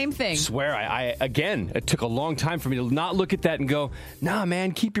by the same thing. Swear, again, it took a long time for me to not look at that and go, nah,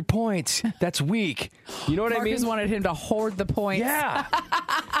 man, keep your points. That's weak. You know what I mean? Marcus wanted him to hoard the points. Yeah.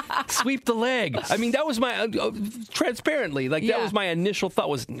 Sweep the leg. I mean, that was my, transparently, that was my initial thought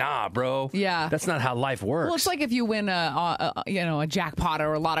was, nah, bro. Yeah. That's not how life works. Well, it's like if you win a jackpot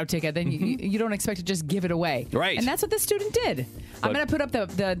or a lotto ticket, then you don't expect to just give it away. Right. And that's what this student did. I'm going to put up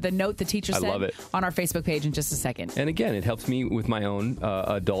the note the teacher I love said it. on our Facebook page in just a second. And again, it helps me with my own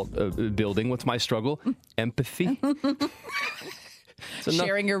adult building. What's my struggle? Empathy.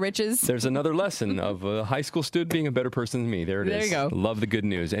 Sharing your riches. There's another lesson of a high school student being a better person than me. There it is. There you go. Love the good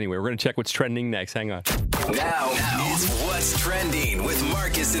news. Anyway, we're going to check what's trending next. Hang on. Now is What's Trending with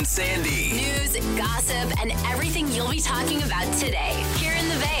Marcus and Sandy. News, gossip, and everything you'll be talking about today. Here in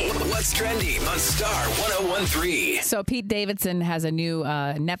the Bay. What's Trending on Star 1013. So Pete Davidson has a new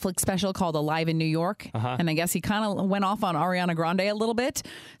Netflix special called Alive in New York. And I guess he kind of went off on Ariana Grande a little bit.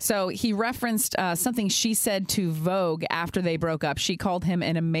 So he referenced something she said to Vogue after they broke up. She called him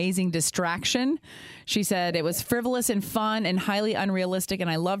an amazing distraction. She said it was frivolous and fun and highly unrealistic, and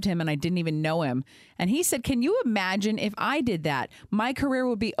I loved him and I didn't even know him. And he said, can you imagine if I did that? My career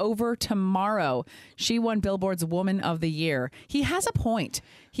would be over tomorrow. She won Billboard's Woman of the Year. He has a point.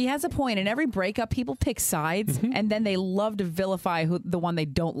 He has a point. In every breakup, people pick sides, and then they love to vilify the one they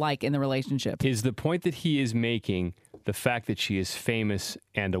don't like in the relationship. Is the point that he is making the fact that she is famous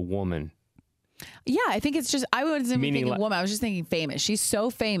and a woman? Yeah, I think it's just, I wasn't even thinking woman. I was just thinking famous. She's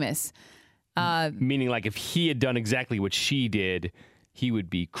so famous. Meaning like if he had done exactly what she did, he would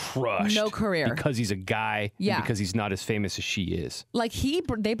be crushed. No career. Because he's a guy. Yeah. And because he's not as famous as she is. Like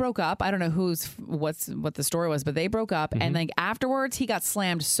they broke up. I don't know what the story was, but they broke up. And like afterwards, he got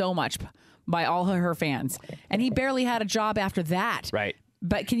slammed so much by all her fans. And he barely had a job after that. Right.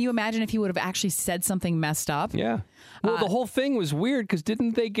 But can you imagine if he would have actually said something messed up? Yeah. Well, the whole thing was weird because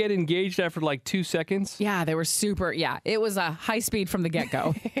didn't they get engaged after like 2 seconds? Yeah, they were super. Yeah, it was a high speed from the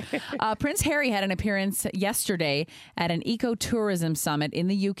get-go. Prince Harry had an appearance yesterday at an ecotourism summit in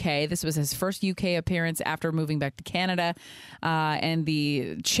the UK. This was his first UK appearance after moving back to Canada. And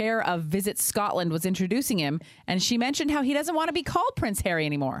the chair of Visit Scotland was introducing him. And she mentioned how he doesn't want to be called Prince Harry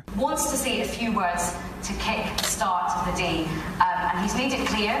anymore. Wants to say a few words to kick start the day. And he's made it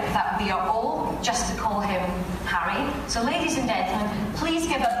clear that we are all just to call him Harry. So ladies and gentlemen, please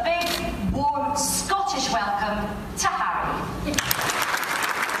give a big, warm Scottish welcome to Harry.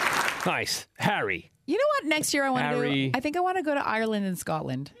 Nice. Harry. You know what next year I want to Harry. do? I think I want to go to Ireland and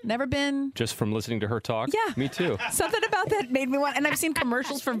Scotland. Never been. Just from listening to her talk? Yeah. Me too. Something about that made me want, and I've seen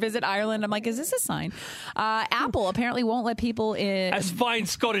commercials for Visit Ireland. I'm like, is this a sign? Apple apparently won't let people in. That's fine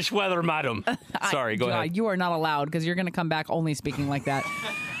Scottish weather, madam. Sorry, go ahead. You are not allowed because you're going to come back only speaking like that.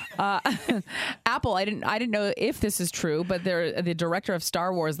 Apple, I didn't know if this is true, but the director of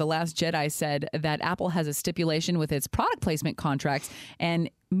Star Wars, The Last Jedi, said that Apple has a stipulation with its product placement contracts, and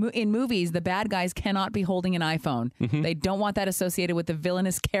in movies, the bad guys cannot be holding an iPhone. They don't want that associated with the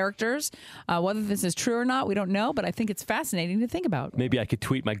villainous characters. Whether this is true or not, we don't know, but I think it's fascinating to think about. Maybe I could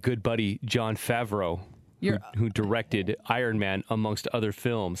tweet my good buddy Jon Favreau, who directed Iron Man, amongst other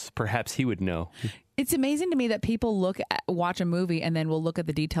films. Perhaps he would know. It's amazing to me that people watch a movie and then will look at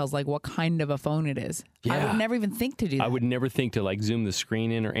the details, like what kind of a phone it is. Yeah. I would never even think to do that. I would never think to like zoom the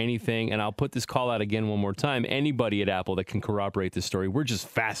screen in or anything. And I'll put this call out again one more time. Anybody at Apple that can corroborate this story, we're just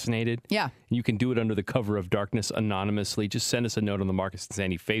fascinated. Yeah. You can do it under the cover of darkness anonymously. Just send us a note on the Marcus and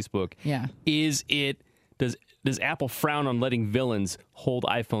Sandy Facebook. Yeah. Does Apple frown on letting villains hold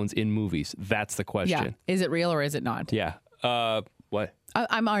iPhones in movies? That's the question. Yeah. Is it real or is it not? Yeah. What?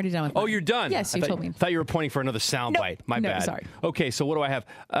 I'm already done with Oh, you're done? Yes, you told me. I thought you were pointing for another soundbite. My bad. Sorry. Okay, so what do I have?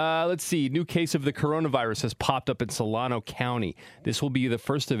 Let's see. New case of the coronavirus has popped up in Solano County. This will be the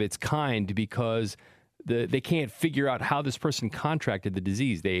first of its kind because they can't figure out how this person contracted the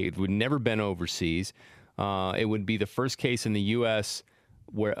disease. They would never been overseas. It would be the first case in the U.S.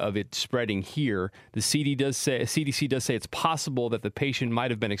 of it spreading here. The CDC does say it's possible that the patient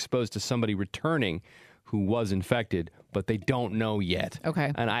might have been exposed to somebody returning who was infected, but they don't know yet.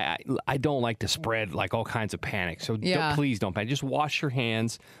 Okay. And I don't like to spread like all kinds of panic. So please don't panic. Just wash your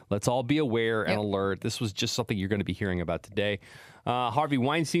hands. Let's all be aware and alert. This was just something you're going to be hearing about today. Harvey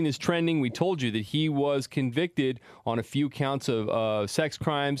Weinstein is trending. We told you that he was convicted on a few counts of sex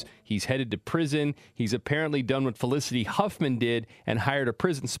crimes. He's headed to prison. He's apparently done what Felicity Huffman did and hired a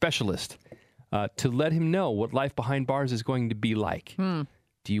prison specialist. to let him know what life behind bars is going to be like.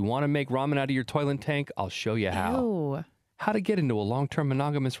 Do you want to make ramen out of your toilet tank? I'll show you how. Ew. How to get into a long-term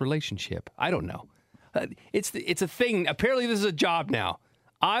monogamous relationship. I don't know. It's a thing. Apparently, this is a job now.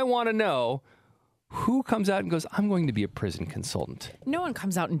 I want to know who comes out and goes, I'm going to be a prison consultant. No one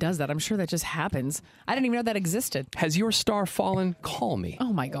comes out and does that. I'm sure that just happens. I didn't even know that existed. Has your star fallen? Call me.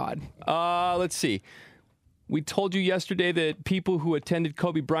 Oh, my God. Let's see. We told you yesterday that people who attended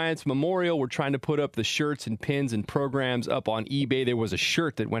Kobe Bryant's memorial were trying to put up the shirts and pins and programs up on eBay. There was a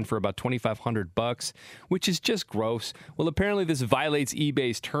shirt that went for about $2,500, which is just gross. Well, apparently this violates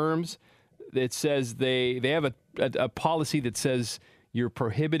eBay's terms. It says they have a policy that says you're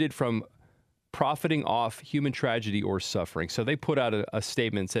prohibited from profiting off human tragedy or suffering. So they put out a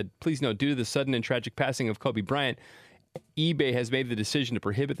statement that said, please note, due to the sudden and tragic passing of Kobe Bryant, eBay has made the decision to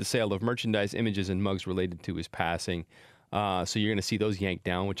prohibit the sale of merchandise, images, and mugs related to his passing. So you're going to see those yanked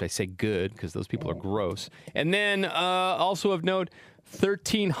down, which I say good because those people are gross. And then also of note,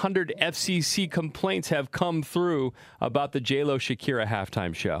 1,300 FCC complaints have come through about the J-Lo Shakira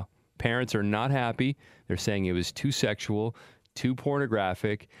halftime show. Parents are not happy. They're saying it was too sexual, too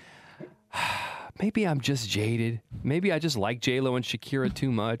pornographic. Maybe I'm just jaded. Maybe I just like J-Lo and Shakira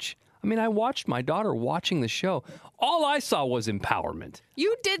too much. I mean, I watched my daughter watching the show. All I saw was empowerment.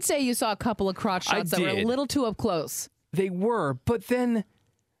 You did say you saw a couple of crotch shots that were a little too up close. They were, but then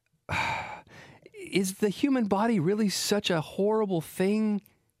is the human body really such a horrible thing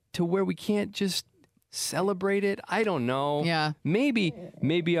to where we can't just celebrate it? I don't know. Yeah. Maybe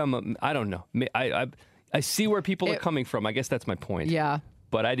I don't know. I see where people are coming from. I guess that's my point. Yeah.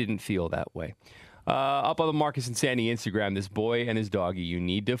 But I didn't feel that way. Up on the Marcus and Sandy Instagram, this boy and his doggy you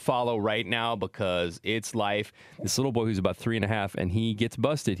need to follow right now because it's life. This little boy who's about 3.5, and he gets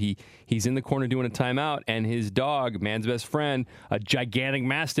busted. He's in the corner doing a timeout, and his dog, man's best friend, a gigantic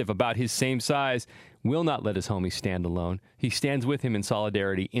mastiff about his same size, will not let his homie stand alone. He stands with him in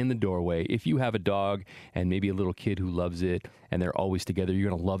solidarity in the doorway. If you have a dog and maybe a little kid who loves it and they're always together, you're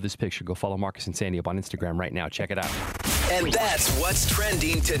going to love this picture. Go follow Marcus and Sandy up on Instagram right now. Check it out. And that's what's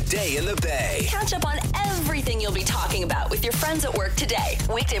trending today in the Bay. Catch up on everything you'll be talking about with your friends at work today.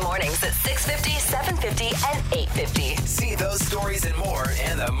 Weekday mornings at 6:50, 7:50, and 8:50. See those stories and more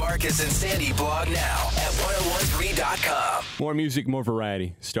in the Marcus and Sandy blog now at 1013.com. More music, more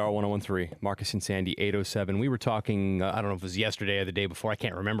variety. Star 1013, Marcus and Sandy, 807. We were talking, I don't know if it was yesterday or the day before, I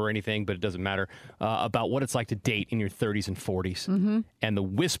can't remember anything, but it doesn't matter, about what it's like to date in your 30s and 40s. And the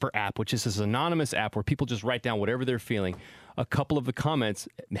Whisper app, which is this anonymous app where people just write down whatever they're feeling. A couple of the comments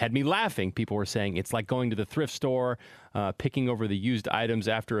had me laughing. People were saying it's like going to the thrift store, picking over the used items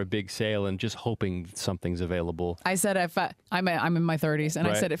after a big sale and just hoping something's available. I said I'm in my 30s, and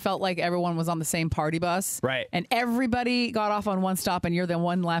Right. I said it felt like everyone was on the same party bus. Right. And everybody got off on one stop, and you're the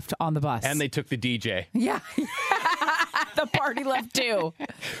one left on the bus. And they took the DJ. Yeah. The party left too.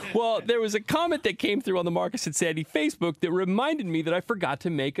 Well, there was a comment that came through on the Marcus and Sandy Facebook that reminded me that I forgot to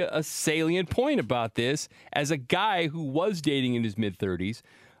make a salient point about this as a guy who was dating in his mid-30s,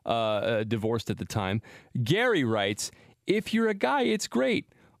 divorced at the time. Gary writes, if you're a guy, it's great.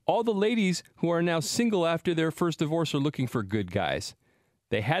 All the ladies who are now single after their first divorce are looking for good guys.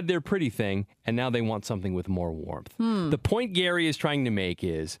 They had their pretty thing, and now they want something with more warmth. The point Gary is trying to make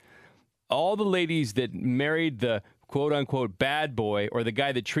is all the ladies that married the quote-unquote bad boy or the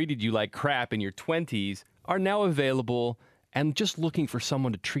guy that treated you like crap in your 20s are now available and just looking for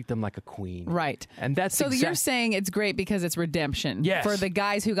someone to treat them like a queen. Right. And that's so you're saying it's great because it's redemption. Yes. For the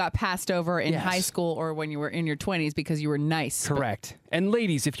guys who got passed over in Yes. high school or when you were in your 20s because you were nice. Correct. And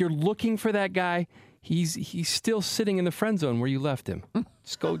ladies, if you're looking for that guy, he's still sitting in the friend zone where you left him.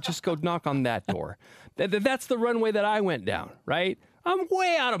 Just go knock on that door. That's the runway that I went down, right? I'm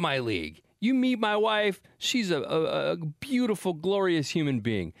way out of my league. You meet my wife. She's a beautiful, glorious human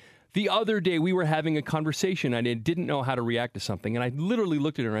being. The other day, we were having a conversation. I didn't know how to react to something. And I literally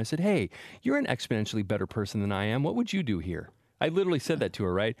looked at her and I said, hey, you're an exponentially better person than I am. What would you do here? I literally said that to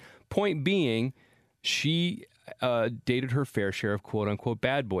her, right? Point being, she dated her fair share of quote-unquote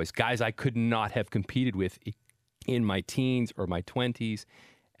bad boys, guys I could not have competed with in my teens or my 20s.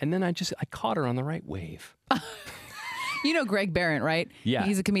 And then I caught her on the right wave. You know Greg Barrett, right? Yeah,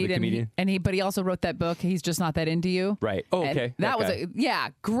 He's a comedian. But he also wrote that book, He's Just Not That Into You. Right. Oh, And okay. that was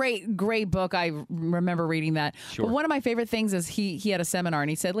guy. great book. I remember reading that. Sure. But one of my favorite things is he had a seminar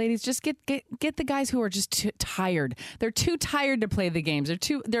and he said, ladies, just get the guys who are just too tired. They're too tired to play the games.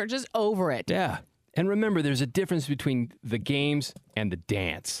 They're just over it. Yeah. And remember, there's a difference between the games and the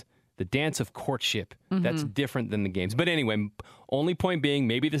dance. The dance of courtship. That's different than the games. But anyway, only point being,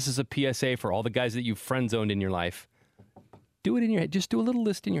 maybe this is a PSA for all the guys that you've friend zoned in your life. Do it in your head. Just do a little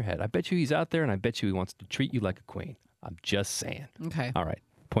list in your head. I bet you he's out there, and I bet you he wants to treat you like a queen. I'm just saying. Okay. All right.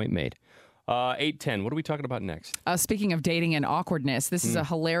 Point made. 8:10. What are we talking about next? Speaking of dating and awkwardness, this is a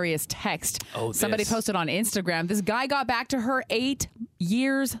hilarious text. Somebody posted on Instagram. This guy got back to her 8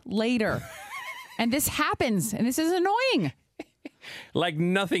 years later. And this happens, and this is annoying. Like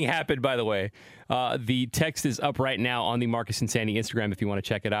nothing happened, by the way. The text is up right now on the Marcus and Sandy Instagram if you want to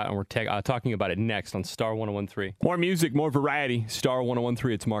check it out. And we're talking about it next on Star 101.3. More music, more variety. Star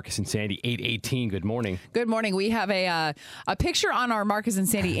 101.3. It's Marcus and Sandy, 8:18. Good morning. Good morning. We have a picture on our Marcus and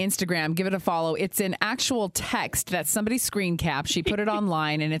Sandy Instagram. Give it a follow. It's an actual text that somebody screen capped. She put it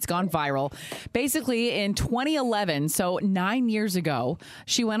online, and it's gone viral. Basically, in 2011, so 9 years ago,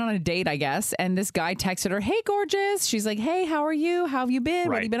 she went on a date, I guess, and this guy texted her, "Hey, gorgeous." She's like, "Hey, how are you? How have you been?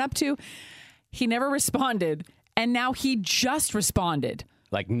 What have you been up to?" He never responded, and now he just responded.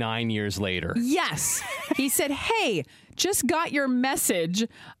 Like 9 years later. Yes. He said, "Hey, just got your message.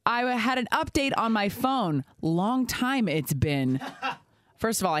 I had an update on my phone. Long time it's been."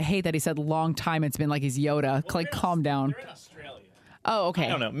 First of all, I hate that he said long time it's been, like he's Yoda. Well, calm down. They're in Australia. Oh, okay. I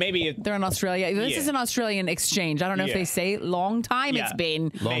don't know. Maybe they're in Australia. This is an Australian exchange. I don't know if they say long time it's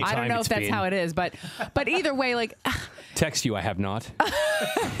been. I don't know if that's how it is, but either way, like text you, I have not.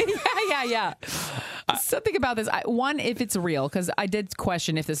 Yeah. Something about this. One, if it's real, because I did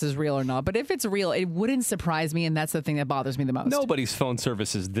question if this is real or not. But if it's real, it wouldn't surprise me, and that's the thing that bothers me the most. Nobody's phone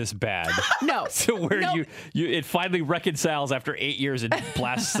service is this bad. No. So where it finally reconciles after 8 years and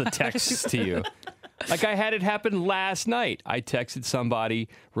blasts the text to you. Like I had it happen last night. I texted somebody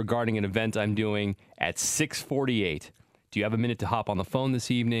regarding an event I'm doing at 6:48. Do you have a minute to hop on the phone this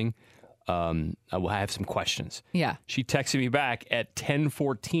evening? I will have some questions. Yeah. She texted me back at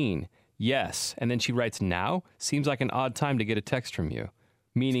 10:14. Yes. And then she writes, "Now? Seems like an odd time to get a text from you."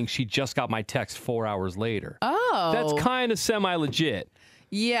 Meaning she just got my text 4 hours later. Oh. That's kind of semi-legit.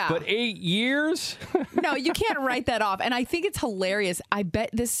 Yeah. But 8 years? No, you can't write that off. And I think it's hilarious. I bet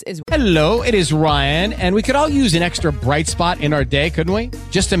this is... Hello, it is Ryan, and we could all use an extra bright spot in our day, couldn't we?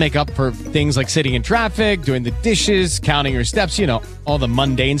 Just to make up for things like sitting in traffic, doing the dishes, counting your steps, all the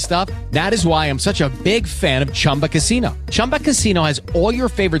mundane stuff. That is why I'm such a big fan of Chumba Casino. Chumba Casino has all your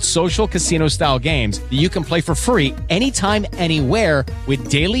favorite social casino-style games that you can play for free anytime, anywhere with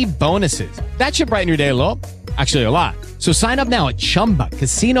daily bonuses. That should brighten your day a little. Actually, a lot. So sign up now at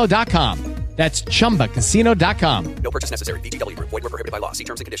ChumbaCasino.com. That's ChumbaCasino.com. No purchase necessary. VGW. Void where prohibited by law. See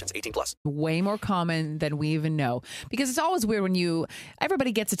terms and conditions. 18+. Way more common than we even know. Because it's always weird when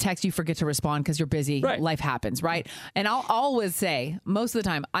everybody gets a text, you forget to respond because you're busy. Right. Life happens, right? And I'll always say, most of the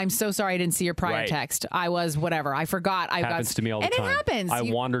time, "I'm so sorry I didn't see your prior text. I was whatever. I forgot." Happens to me all the time. And it happens. I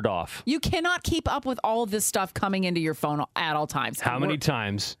wandered off. You cannot keep up with all of this stuff coming into your phone at all times. How many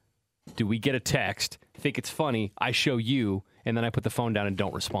times do we get a text, think it's funny, I show you, and then I put the phone down and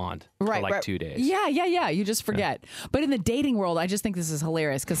don't respond for 2 days? Yeah. You just forget. But in the dating world, I just think this is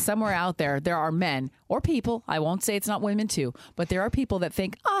hilarious because somewhere out there are men or people. I won't say it's not women too, but there are people that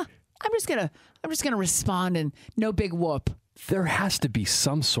think, I'm just gonna respond and no big whoop. There has to be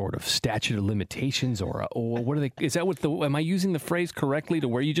some sort of statute of limitations or what are they? Is that am I using the phrase correctly to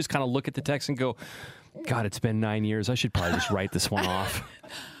where you just kind of look at the text and go, "God, it's been 9 years. I should probably just write this one off."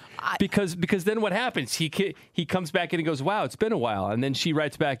 Because then what happens? He comes back and he goes, "Wow, it's been a while." And then she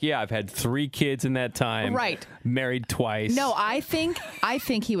writes back, "Yeah, I've had 3 kids in that time. Right. Married twice." No, I think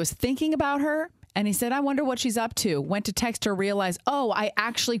he was thinking about her and he said, "I wonder what she's up to." Went to text her, realized, "Oh, I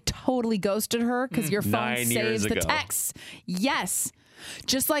actually totally ghosted her because your phone 9 saves years the ago. texts." Yes.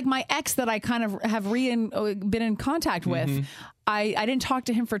 Just like my ex that I kind of have been in contact with. Mm-hmm. I didn't talk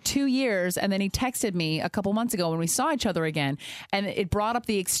to him for 2 years, and then he texted me a couple months ago when we saw each other again, and it brought up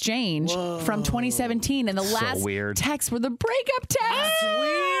the exchange from 2017, and the last texts were the breakup texts. That's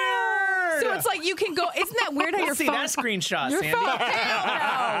weird. So it's like you can go. Isn't that weird how your see phone? that screenshot, Your Sandy. phone.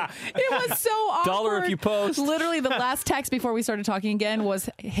 Hell no. It was so awkward. $1 if you post. Literally, the last text before we started talking again was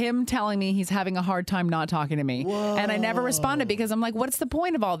him telling me he's having a hard time not talking to me, and I never responded because I'm like, what's the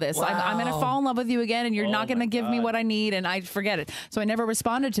point of all this? I'm going to fall in love with you again, and you're not going to give me what I need, and I forget it. So I never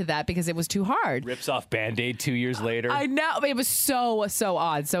responded to that because it was too hard. Rips off Band-Aid 2 years later. I know. It was so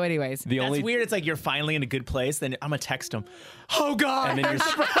odd. So anyways. That's weird. It's like you're finally in a good place. Then I'm going to text him. Oh, God. And then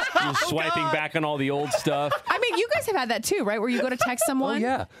you're swiping back on all the old stuff. I mean, you guys have had that too, right? Where you go to text someone. Oh,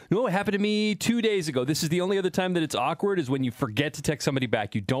 yeah. No, it happened to me 2 days ago. This is the only other time that it's awkward is when you forget to text somebody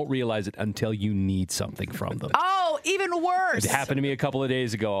back. You don't realize it until you need something from them. Oh, even worse. It happened to me a couple of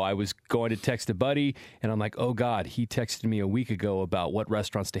days ago. I was going to text a buddy, and I'm like, oh, God, he texted me a week ago about what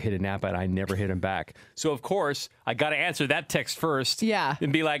restaurants to hit a nap at. I never hit him back. So, of course, I got to answer that text first. Yeah.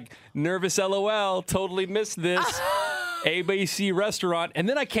 And be like, nervous LOL, totally missed this. ABC restaurant, and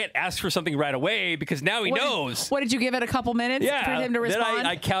then I can't ask for something right away because now he knows. What did you give it a couple minutes for him to respond? Then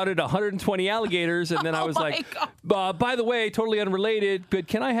I counted 120 alligators, and then I was like, by the way, totally unrelated, but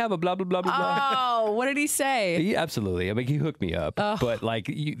can I have a blah, blah, blah, blah, blah? Oh, what did he say? Absolutely. I mean, he hooked me up. But like,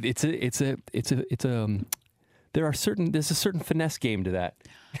 there's a certain finesse game to that.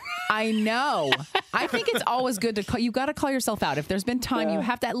 I know. I think it's always good to call. You got to call yourself out. If there's been time, you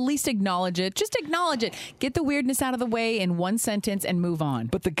have to at least acknowledge it. Just acknowledge it. Get the weirdness out of the way in one sentence and move on.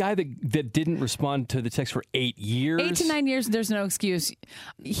 But the guy that didn't respond to the text for 8 years, 8 to 9 years, there's no excuse.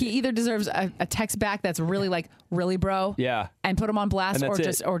 He either deserves a text back that's really like, really, bro, and put him on blast,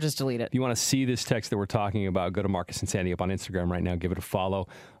 or just delete it. If you want to see this text that we're talking about, go to Marcus and Sandy up on Instagram right now. Give it a follow.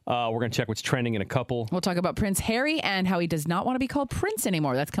 We're going to check what's trending in a couple. We'll talk about Prince Harry and how he does not want to be called Prince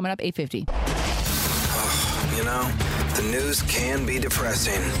anymore. That's coming up 8:50. You know, the news can be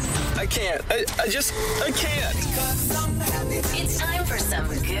depressing. I can't. I can't. It's time for some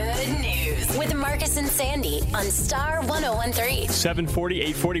good news with Marcus and Sandy on Star 101.3.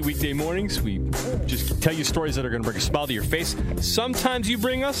 7:40, 8:40 weekday mornings. We just tell you stories that are going to bring a smile to your face. Sometimes you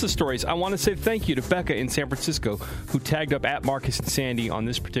bring us the stories. I want to say thank you to Becca in San Francisco who tagged up at Marcus and Sandy on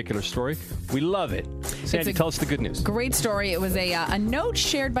this particular story. We love it. Sandy, tell us the good news. Great story. It was a note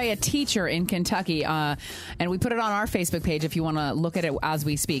shared by a teacher in Kentucky, and we put it on our Facebook page if you want to look at it as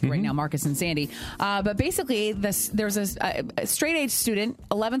we speak right now, Marcus and Sandy. But basically, there's a straight-A student,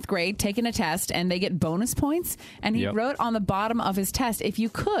 11th grade, taking a test, and they get bonus points. And he wrote on the bottom of his test, if you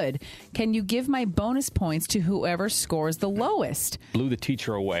could, can you give my bonus points to whoever scores the lowest? Blew the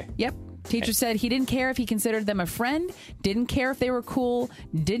teacher away. Yep. Teacher said he didn't care if he considered them a friend, didn't care if they were cool,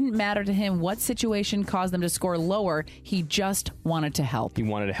 didn't matter to him what situation caused them to score lower. He just wanted to help. He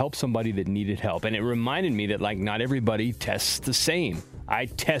wanted to help somebody that needed help. And it reminded me that, like, not everybody tests the same. I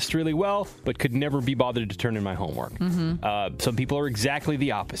test really well, but could never be bothered to turn in my homework. Some people are exactly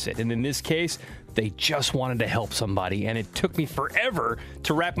the opposite. And in this case, they just wanted to help somebody. And it took me forever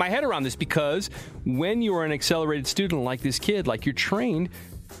to wrap my head around this because when you are an accelerated student like this kid, like you're trained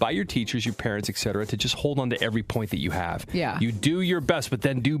by your teachers, your parents, etc., to just hold on to every point that you have. Yeah. You do your best, but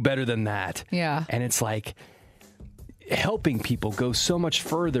then do better than that. Yeah. And it's like helping people go so much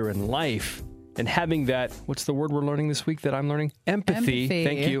further in life and having that, what's the word we're learning this week that I'm learning? Empathy.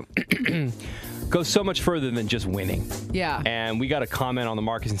 Thank you. Goes so much further than just winning. Yeah. And we got a comment on the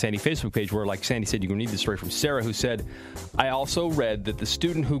Marcus and Sandy Facebook page where, like Sandy said, you can read the story from Sarah, who said, I also read that the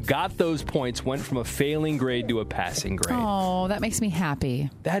student who got those points went from a failing grade to a passing grade. Oh, that makes me happy.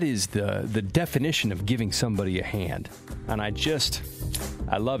 That is the definition of giving somebody a hand. And I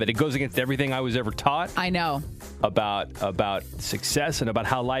love it. It goes against everything I was ever taught. I know. About success and about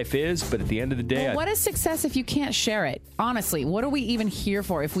how life is. But at the end of the day... Well, what is success if you can't share it? Honestly, what are we even here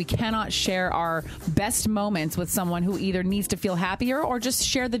for if we cannot share our best moments with someone who either needs to feel happier or just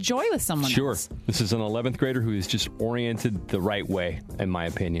share the joy with someone else? Sure. This is an 11th grader who is just oriented the right way, in my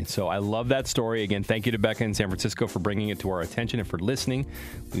opinion. So I love that story. Again, thank you to Becca in San Francisco for bringing it to our attention and for listening.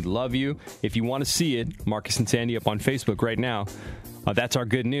 We love you. If you want to see it, Marcus and Sandy up on Facebook right now. That's our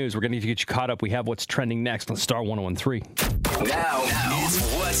good news. We're going to need to get you caught up. We have what's trending next on Star 101.3. Now it's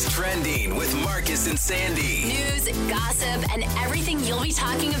What's Trending with Marcus and Sandy. News, gossip, and everything you'll be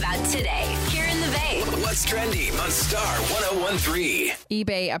talking about today here in the Bay. What's Trending on Star 101.3.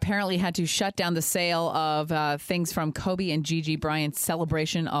 eBay apparently had to shut down the sale of things from Kobe and Gigi Bryant's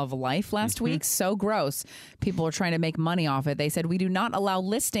celebration of life last week. So gross. People are trying to make money off it. They said, we do not allow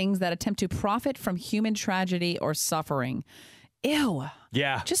listings that attempt to profit from human tragedy or suffering. Ew.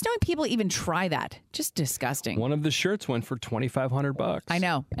 Yeah. Just knowing people even try that. Just disgusting. One of the shirts went for $2,500. I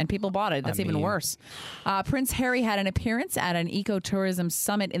know. And people bought it. That's even worse. Prince Harry had an appearance at an ecotourism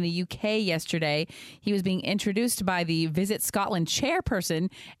summit in the UK yesterday. He was being introduced by the Visit Scotland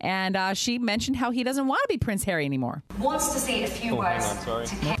chairperson, and she mentioned how he doesn't want to be Prince Harry anymore. Wants to say a few words. Hang on, sorry.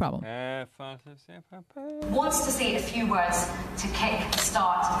 No problem. Wants to say a few words to kick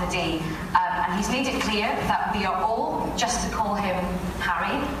start the day. And he's made it clear that we are all just to call him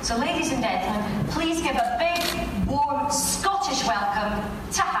Harry. So ladies and gentlemen, please give a big, warm Scottish welcome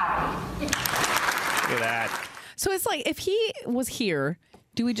to Harry. Look at that. So it's like, if he was here,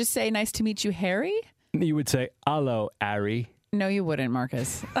 do we just say, nice to meet you, Harry? You would say, hello, Harry. No, you wouldn't,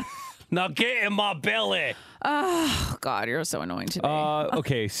 Marcus. Now get in my belly. Oh, God, you're so annoying today.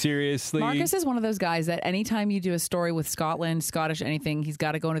 Okay, seriously. Marcus is one of those guys that anytime you do a story with Scotland, Scottish, anything, he's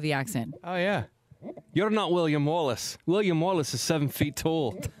got to go into the accent. Oh, yeah. You're not William Wallace. William Wallace is 7 feet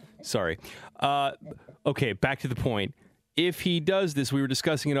tall. Sorry. Okay, back to the point. If he does this, we were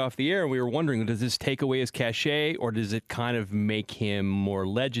discussing it off the air, and we were wondering, does this take away his cachet, or does it kind of make him more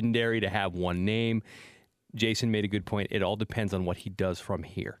legendary to have one name? Jason made a good point. It all depends on what he does from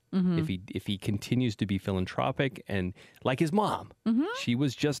here. If he continues to be philanthropic and like his mom, she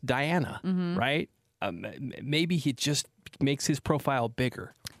was just Diana, right? Maybe he just makes his profile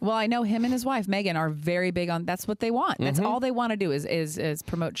bigger. Well, I know him and his wife, Megan, are very big on that's what they want. That's all they want to do is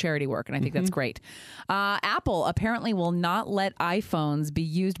promote charity work, and I think that's great. Apple apparently will not let iPhones be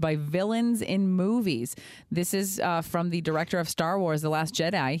used by villains in movies. This is from the director of Star Wars, The Last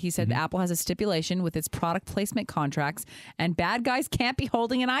Jedi. He said Apple has a stipulation with its product placement contracts, and bad guys can't be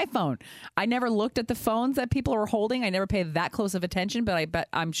holding an iPhone. I never looked at the phones that people are holding. I never paid that close of attention, but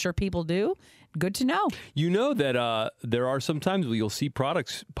I'm sure people do. Good to know. You know that there are some times where you'll see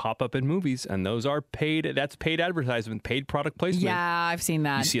products pop up in movies, and those are paid. That's paid advertisement, paid product placement. Yeah, I've seen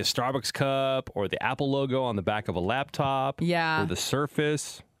that. You see a Starbucks cup or the Apple logo on the back of a laptop. Yeah. Or the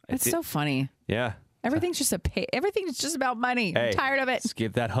Surface. It's so funny. Yeah. Everything's just everything's just about money. Hey, I'm tired of it. Let's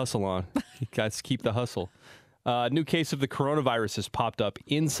give that hustle on. You guys keep the hustle. New case of the coronavirus has popped up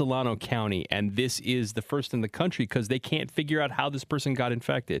in Solano County, and this is the first in the country because they can't figure out how this person got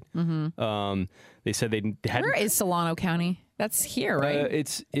infected. They said they had. Where is Solano County? That's here, right?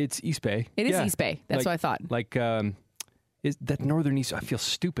 It's East Bay. It is East Bay. That's what I thought. Like, is that northern East? I feel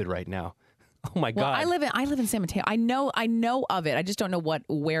stupid right now. Oh my God! I live in San Mateo. I know of it. I just don't know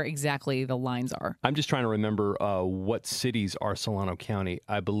where exactly the lines are. I'm just trying to remember what cities are Solano County.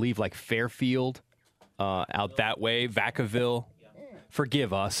 I believe like Fairfield. Out that way, Vacaville.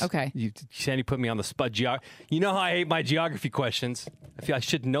 Forgive us. Okay. Sandy put me on the spot. You know how I hate my geography questions. I feel I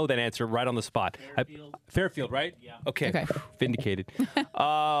should know that answer right on the spot. Fairfield, right? Yeah. Okay. Vindicated.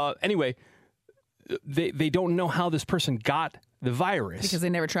 Anyway, they don't know how this person got the virus. Because they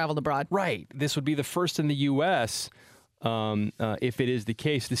never traveled abroad. Right. This would be the first in the U.S., if it is the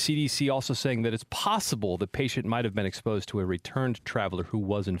case. The CDC also saying that it's possible the patient might have been exposed to a returned traveler who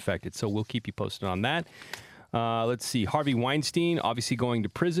was infected. So we'll keep you posted on that. Let's see. Harvey Weinstein, obviously going to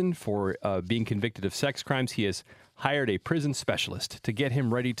prison for being convicted of sex crimes. He has hired a prison specialist to get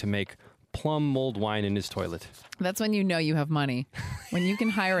him ready to make plum mulled wine in his toilet. That's when you know you have money. When you can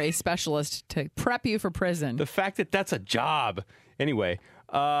hire a specialist to prep you for prison. The fact that that's a job. Anyway,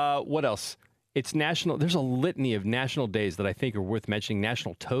 what else? It's national. There's a litany of national days that I think are worth mentioning.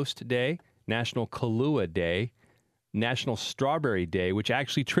 National Toast Day, National Kahlua Day, National Strawberry Day, which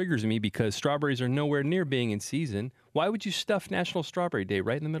actually triggers me because strawberries are nowhere near being in season. Why would you stuff National Strawberry Day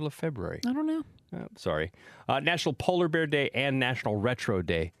right in the middle of February? I don't know. Sorry. National Polar Bear Day and National Retro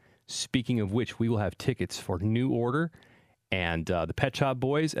Day. Speaking of which, we will have tickets for New Order and the Pet Shop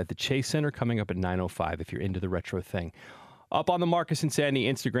Boys at the Chase Center coming up at 9:05 if you're into the retro thing. Up on the Marcus and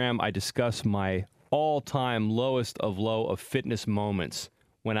Sandy Instagram, I discuss my all-time lowest of low of fitness moments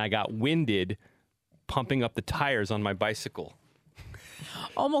when I got winded pumping up the tires on my bicycle.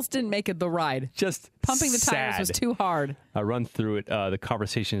 Almost didn't make it the ride. Just pumping the tires was too hard. I run through it. The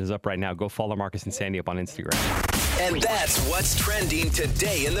conversation is up right now. Go follow Marcus and Sandy up on Instagram. And that's what's trending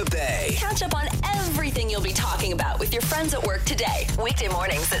today in the Bay. Catch up on everything you'll be talking about with your friends at work today. Weekday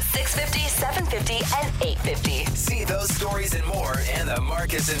mornings at 6:50, 7:50, and 8:50. See those stories and more in the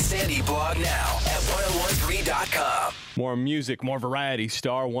Marcus and Sandy blog now at 1013.com. More music, more variety.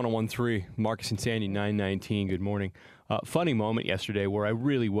 Star 1013. Marcus and Sandy 919. Good morning. Funny moment yesterday where I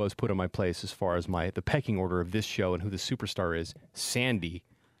really was put on my place as far as the pecking order of this show and who the superstar is. Sandy.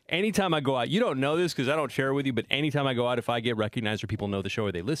 Anytime I go out, you don't know this because I don't share it with you, but anytime I go out, if I get recognized or people know the show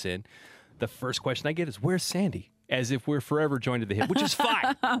or they listen, the first question I get is, where's Sandy? As if we're forever joined at the hip, which is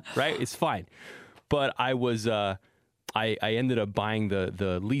fine, right? It's fine. But I was, I ended up buying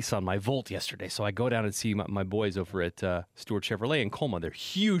the lease on my Volt yesterday. So I go down and see my boys over at Stewart Chevrolet in Colma. They're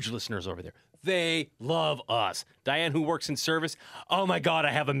huge listeners over there. They love us. Diane, who works in service, oh my God,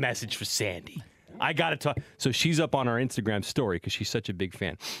 I have a message for Sandy. I got to talk. So she's up on our Instagram story because she's such a big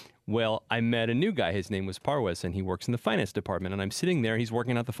fan. Well, I met a new guy. His name was Parwes, and he works in the finance department. And I'm sitting there. He's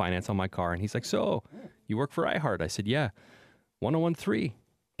working out the finance on my car. And he's like, so, you work for iHeart? I said, yeah, 1013.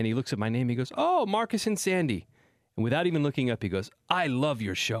 And he looks at my name. He goes, oh, Marcus and Sandy. And without even looking up, he goes, I love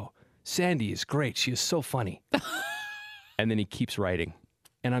your show. Sandy is great. She is so funny. And then he keeps writing.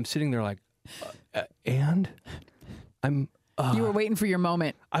 And I'm sitting there like, and I'm... you were waiting for your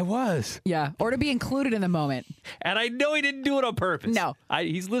moment. I was. Yeah, or to be included in the moment. And I know he didn't do it on purpose. No.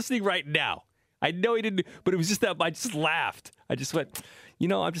 He's listening right now. I know he didn't, but it was just that I just laughed. I just went,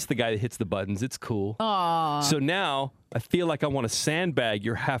 I'm just the guy that hits the buttons. It's cool. Aww. So now I feel like I want to sandbag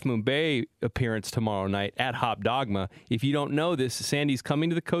your Half Moon Bay appearance tomorrow night at Hop Dogma. If you don't know this, Sandy's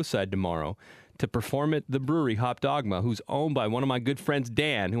coming to the Coastside tomorrow to perform at the brewery Hop Dogma, who's owned by one of my good friends,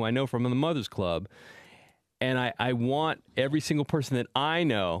 Dan, who I know from the Mother's Club. And I want every single person that I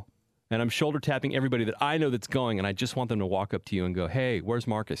know and I'm shoulder tapping everybody that I know that's going, and I just want them to walk up to you and go, hey, where's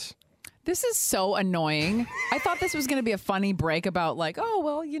Marcus? This is so annoying. I thought this was going to be a funny break about like, oh,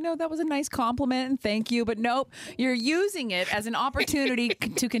 well, that was a nice compliment and thank you. But nope, you're using it as an opportunity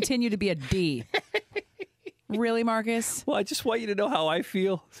to continue to be a D. Really, Marcus? Well, I just want you to know how I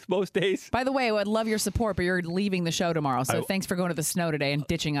feel most days. By the way, I would love your support, but you're leaving the show tomorrow. So thanks for going to the snow today and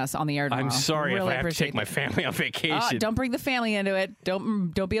ditching us on the air tomorrow. I'm sorry really if I have to take my family on vacation. Don't bring the family into it.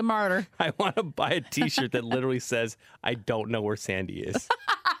 Don't be a martyr. I want to buy a T-shirt that literally says, I don't know where Sandy is.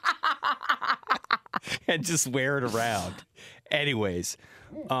 And just wear it around. Anyways,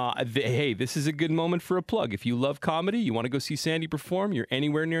 hey, this is a good moment for a plug. If you love comedy, you want to go see Sandy perform, you're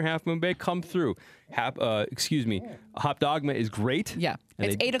anywhere near Half Moon Bay, come through. Hop Dogma is great. Yeah.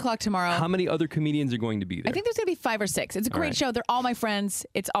 It's 8 o'clock tomorrow. How many other comedians are going to be there? I think there's going to be 5 or 6. It's a great show. They're all my friends.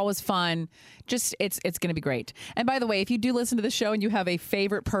 It's always fun. Just, it's going to be great. And by the way, if you do listen to the show and you have a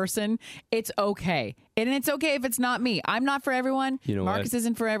favorite person, it's okay. And it's okay if it's not me. I'm not for everyone. You know Marcus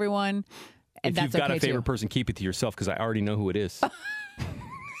isn't for everyone. And if you've got a favorite person, keep it to yourself because I already know who it is.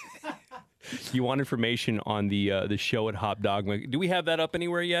 You want information on the show at Hop Dogma? Do we have that up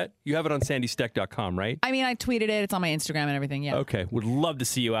anywhere yet? You have it on sandysteck.com, right? I mean, I tweeted it. It's on my Instagram and everything, yeah. Okay. Would love to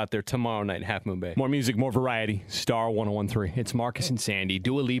see you out there tomorrow night in Half Moon Bay. More music, more variety. Star 1013. It's Marcus and Sandy.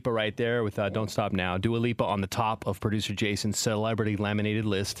 Dua Lipa right there with Don't Stop Now. Dua Lipa on the top of producer Jason's celebrity laminated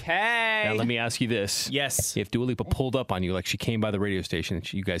list. Hey! Now, let me ask you this. Yes. If Dua Lipa pulled up on you, like she came by the radio station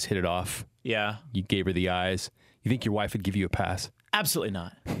and you guys hit it off. Yeah. You gave her the eyes. You think your wife would give you a pass? Absolutely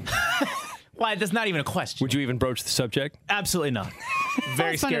not. Why? That's not even a question. Would you even broach the subject? Absolutely not.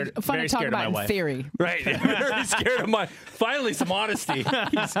 Very scared. Fun very to talk scared of about my in wife. theory. Right. Very scared of my. Finally, some honesty.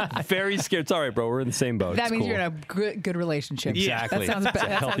 He's very scared. It's all right, bro. We're in the same boat. That it's means cool. you're in a good relationship. Exactly. That sounds It's a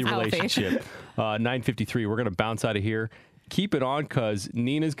healthy relationship. 9:53. We're gonna bounce out of here. Keep it on because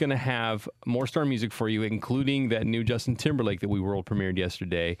Nina's going to have more star music for you, including that new Justin Timberlake that we world premiered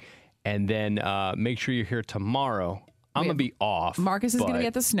yesterday. And then make sure you're here tomorrow. I'm going to be off. Marcus is going to be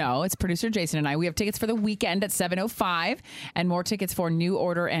at the Snow. It's producer Jason and I. We have tickets for the weekend at 7:05 and more tickets for New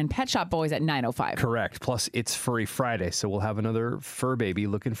Order and Pet Shop Boys at 9:05. Correct. Plus, it's Furry Friday, so we'll have another fur baby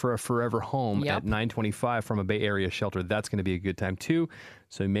looking for a forever home at 9:25 from a Bay Area shelter. That's going to be a good time, too.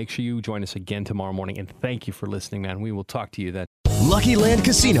 So make sure you join us again tomorrow morning. And thank you for listening, man. We will talk to you then. Lucky Land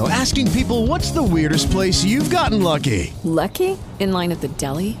Casino, asking people, what's the weirdest place you've gotten lucky? Lucky? In line at the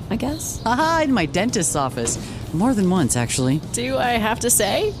deli, I guess? Aha, in my dentist's office. More than once, actually. Do I have to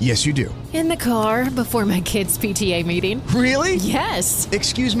say? Yes, you do. In the car before my kids' PTA meeting. Really? Yes.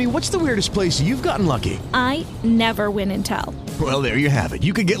 Excuse me, what's the weirdest place you've gotten lucky? I never win and tell. Well, there you have it.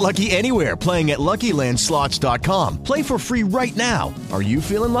 You can get lucky anywhere, playing at LuckyLandSlots.com. Play for free right now. Are you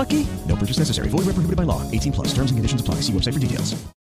feeling lucky? No purchase necessary. Void where prohibited by law. 18+. Terms and conditions apply. See website for details.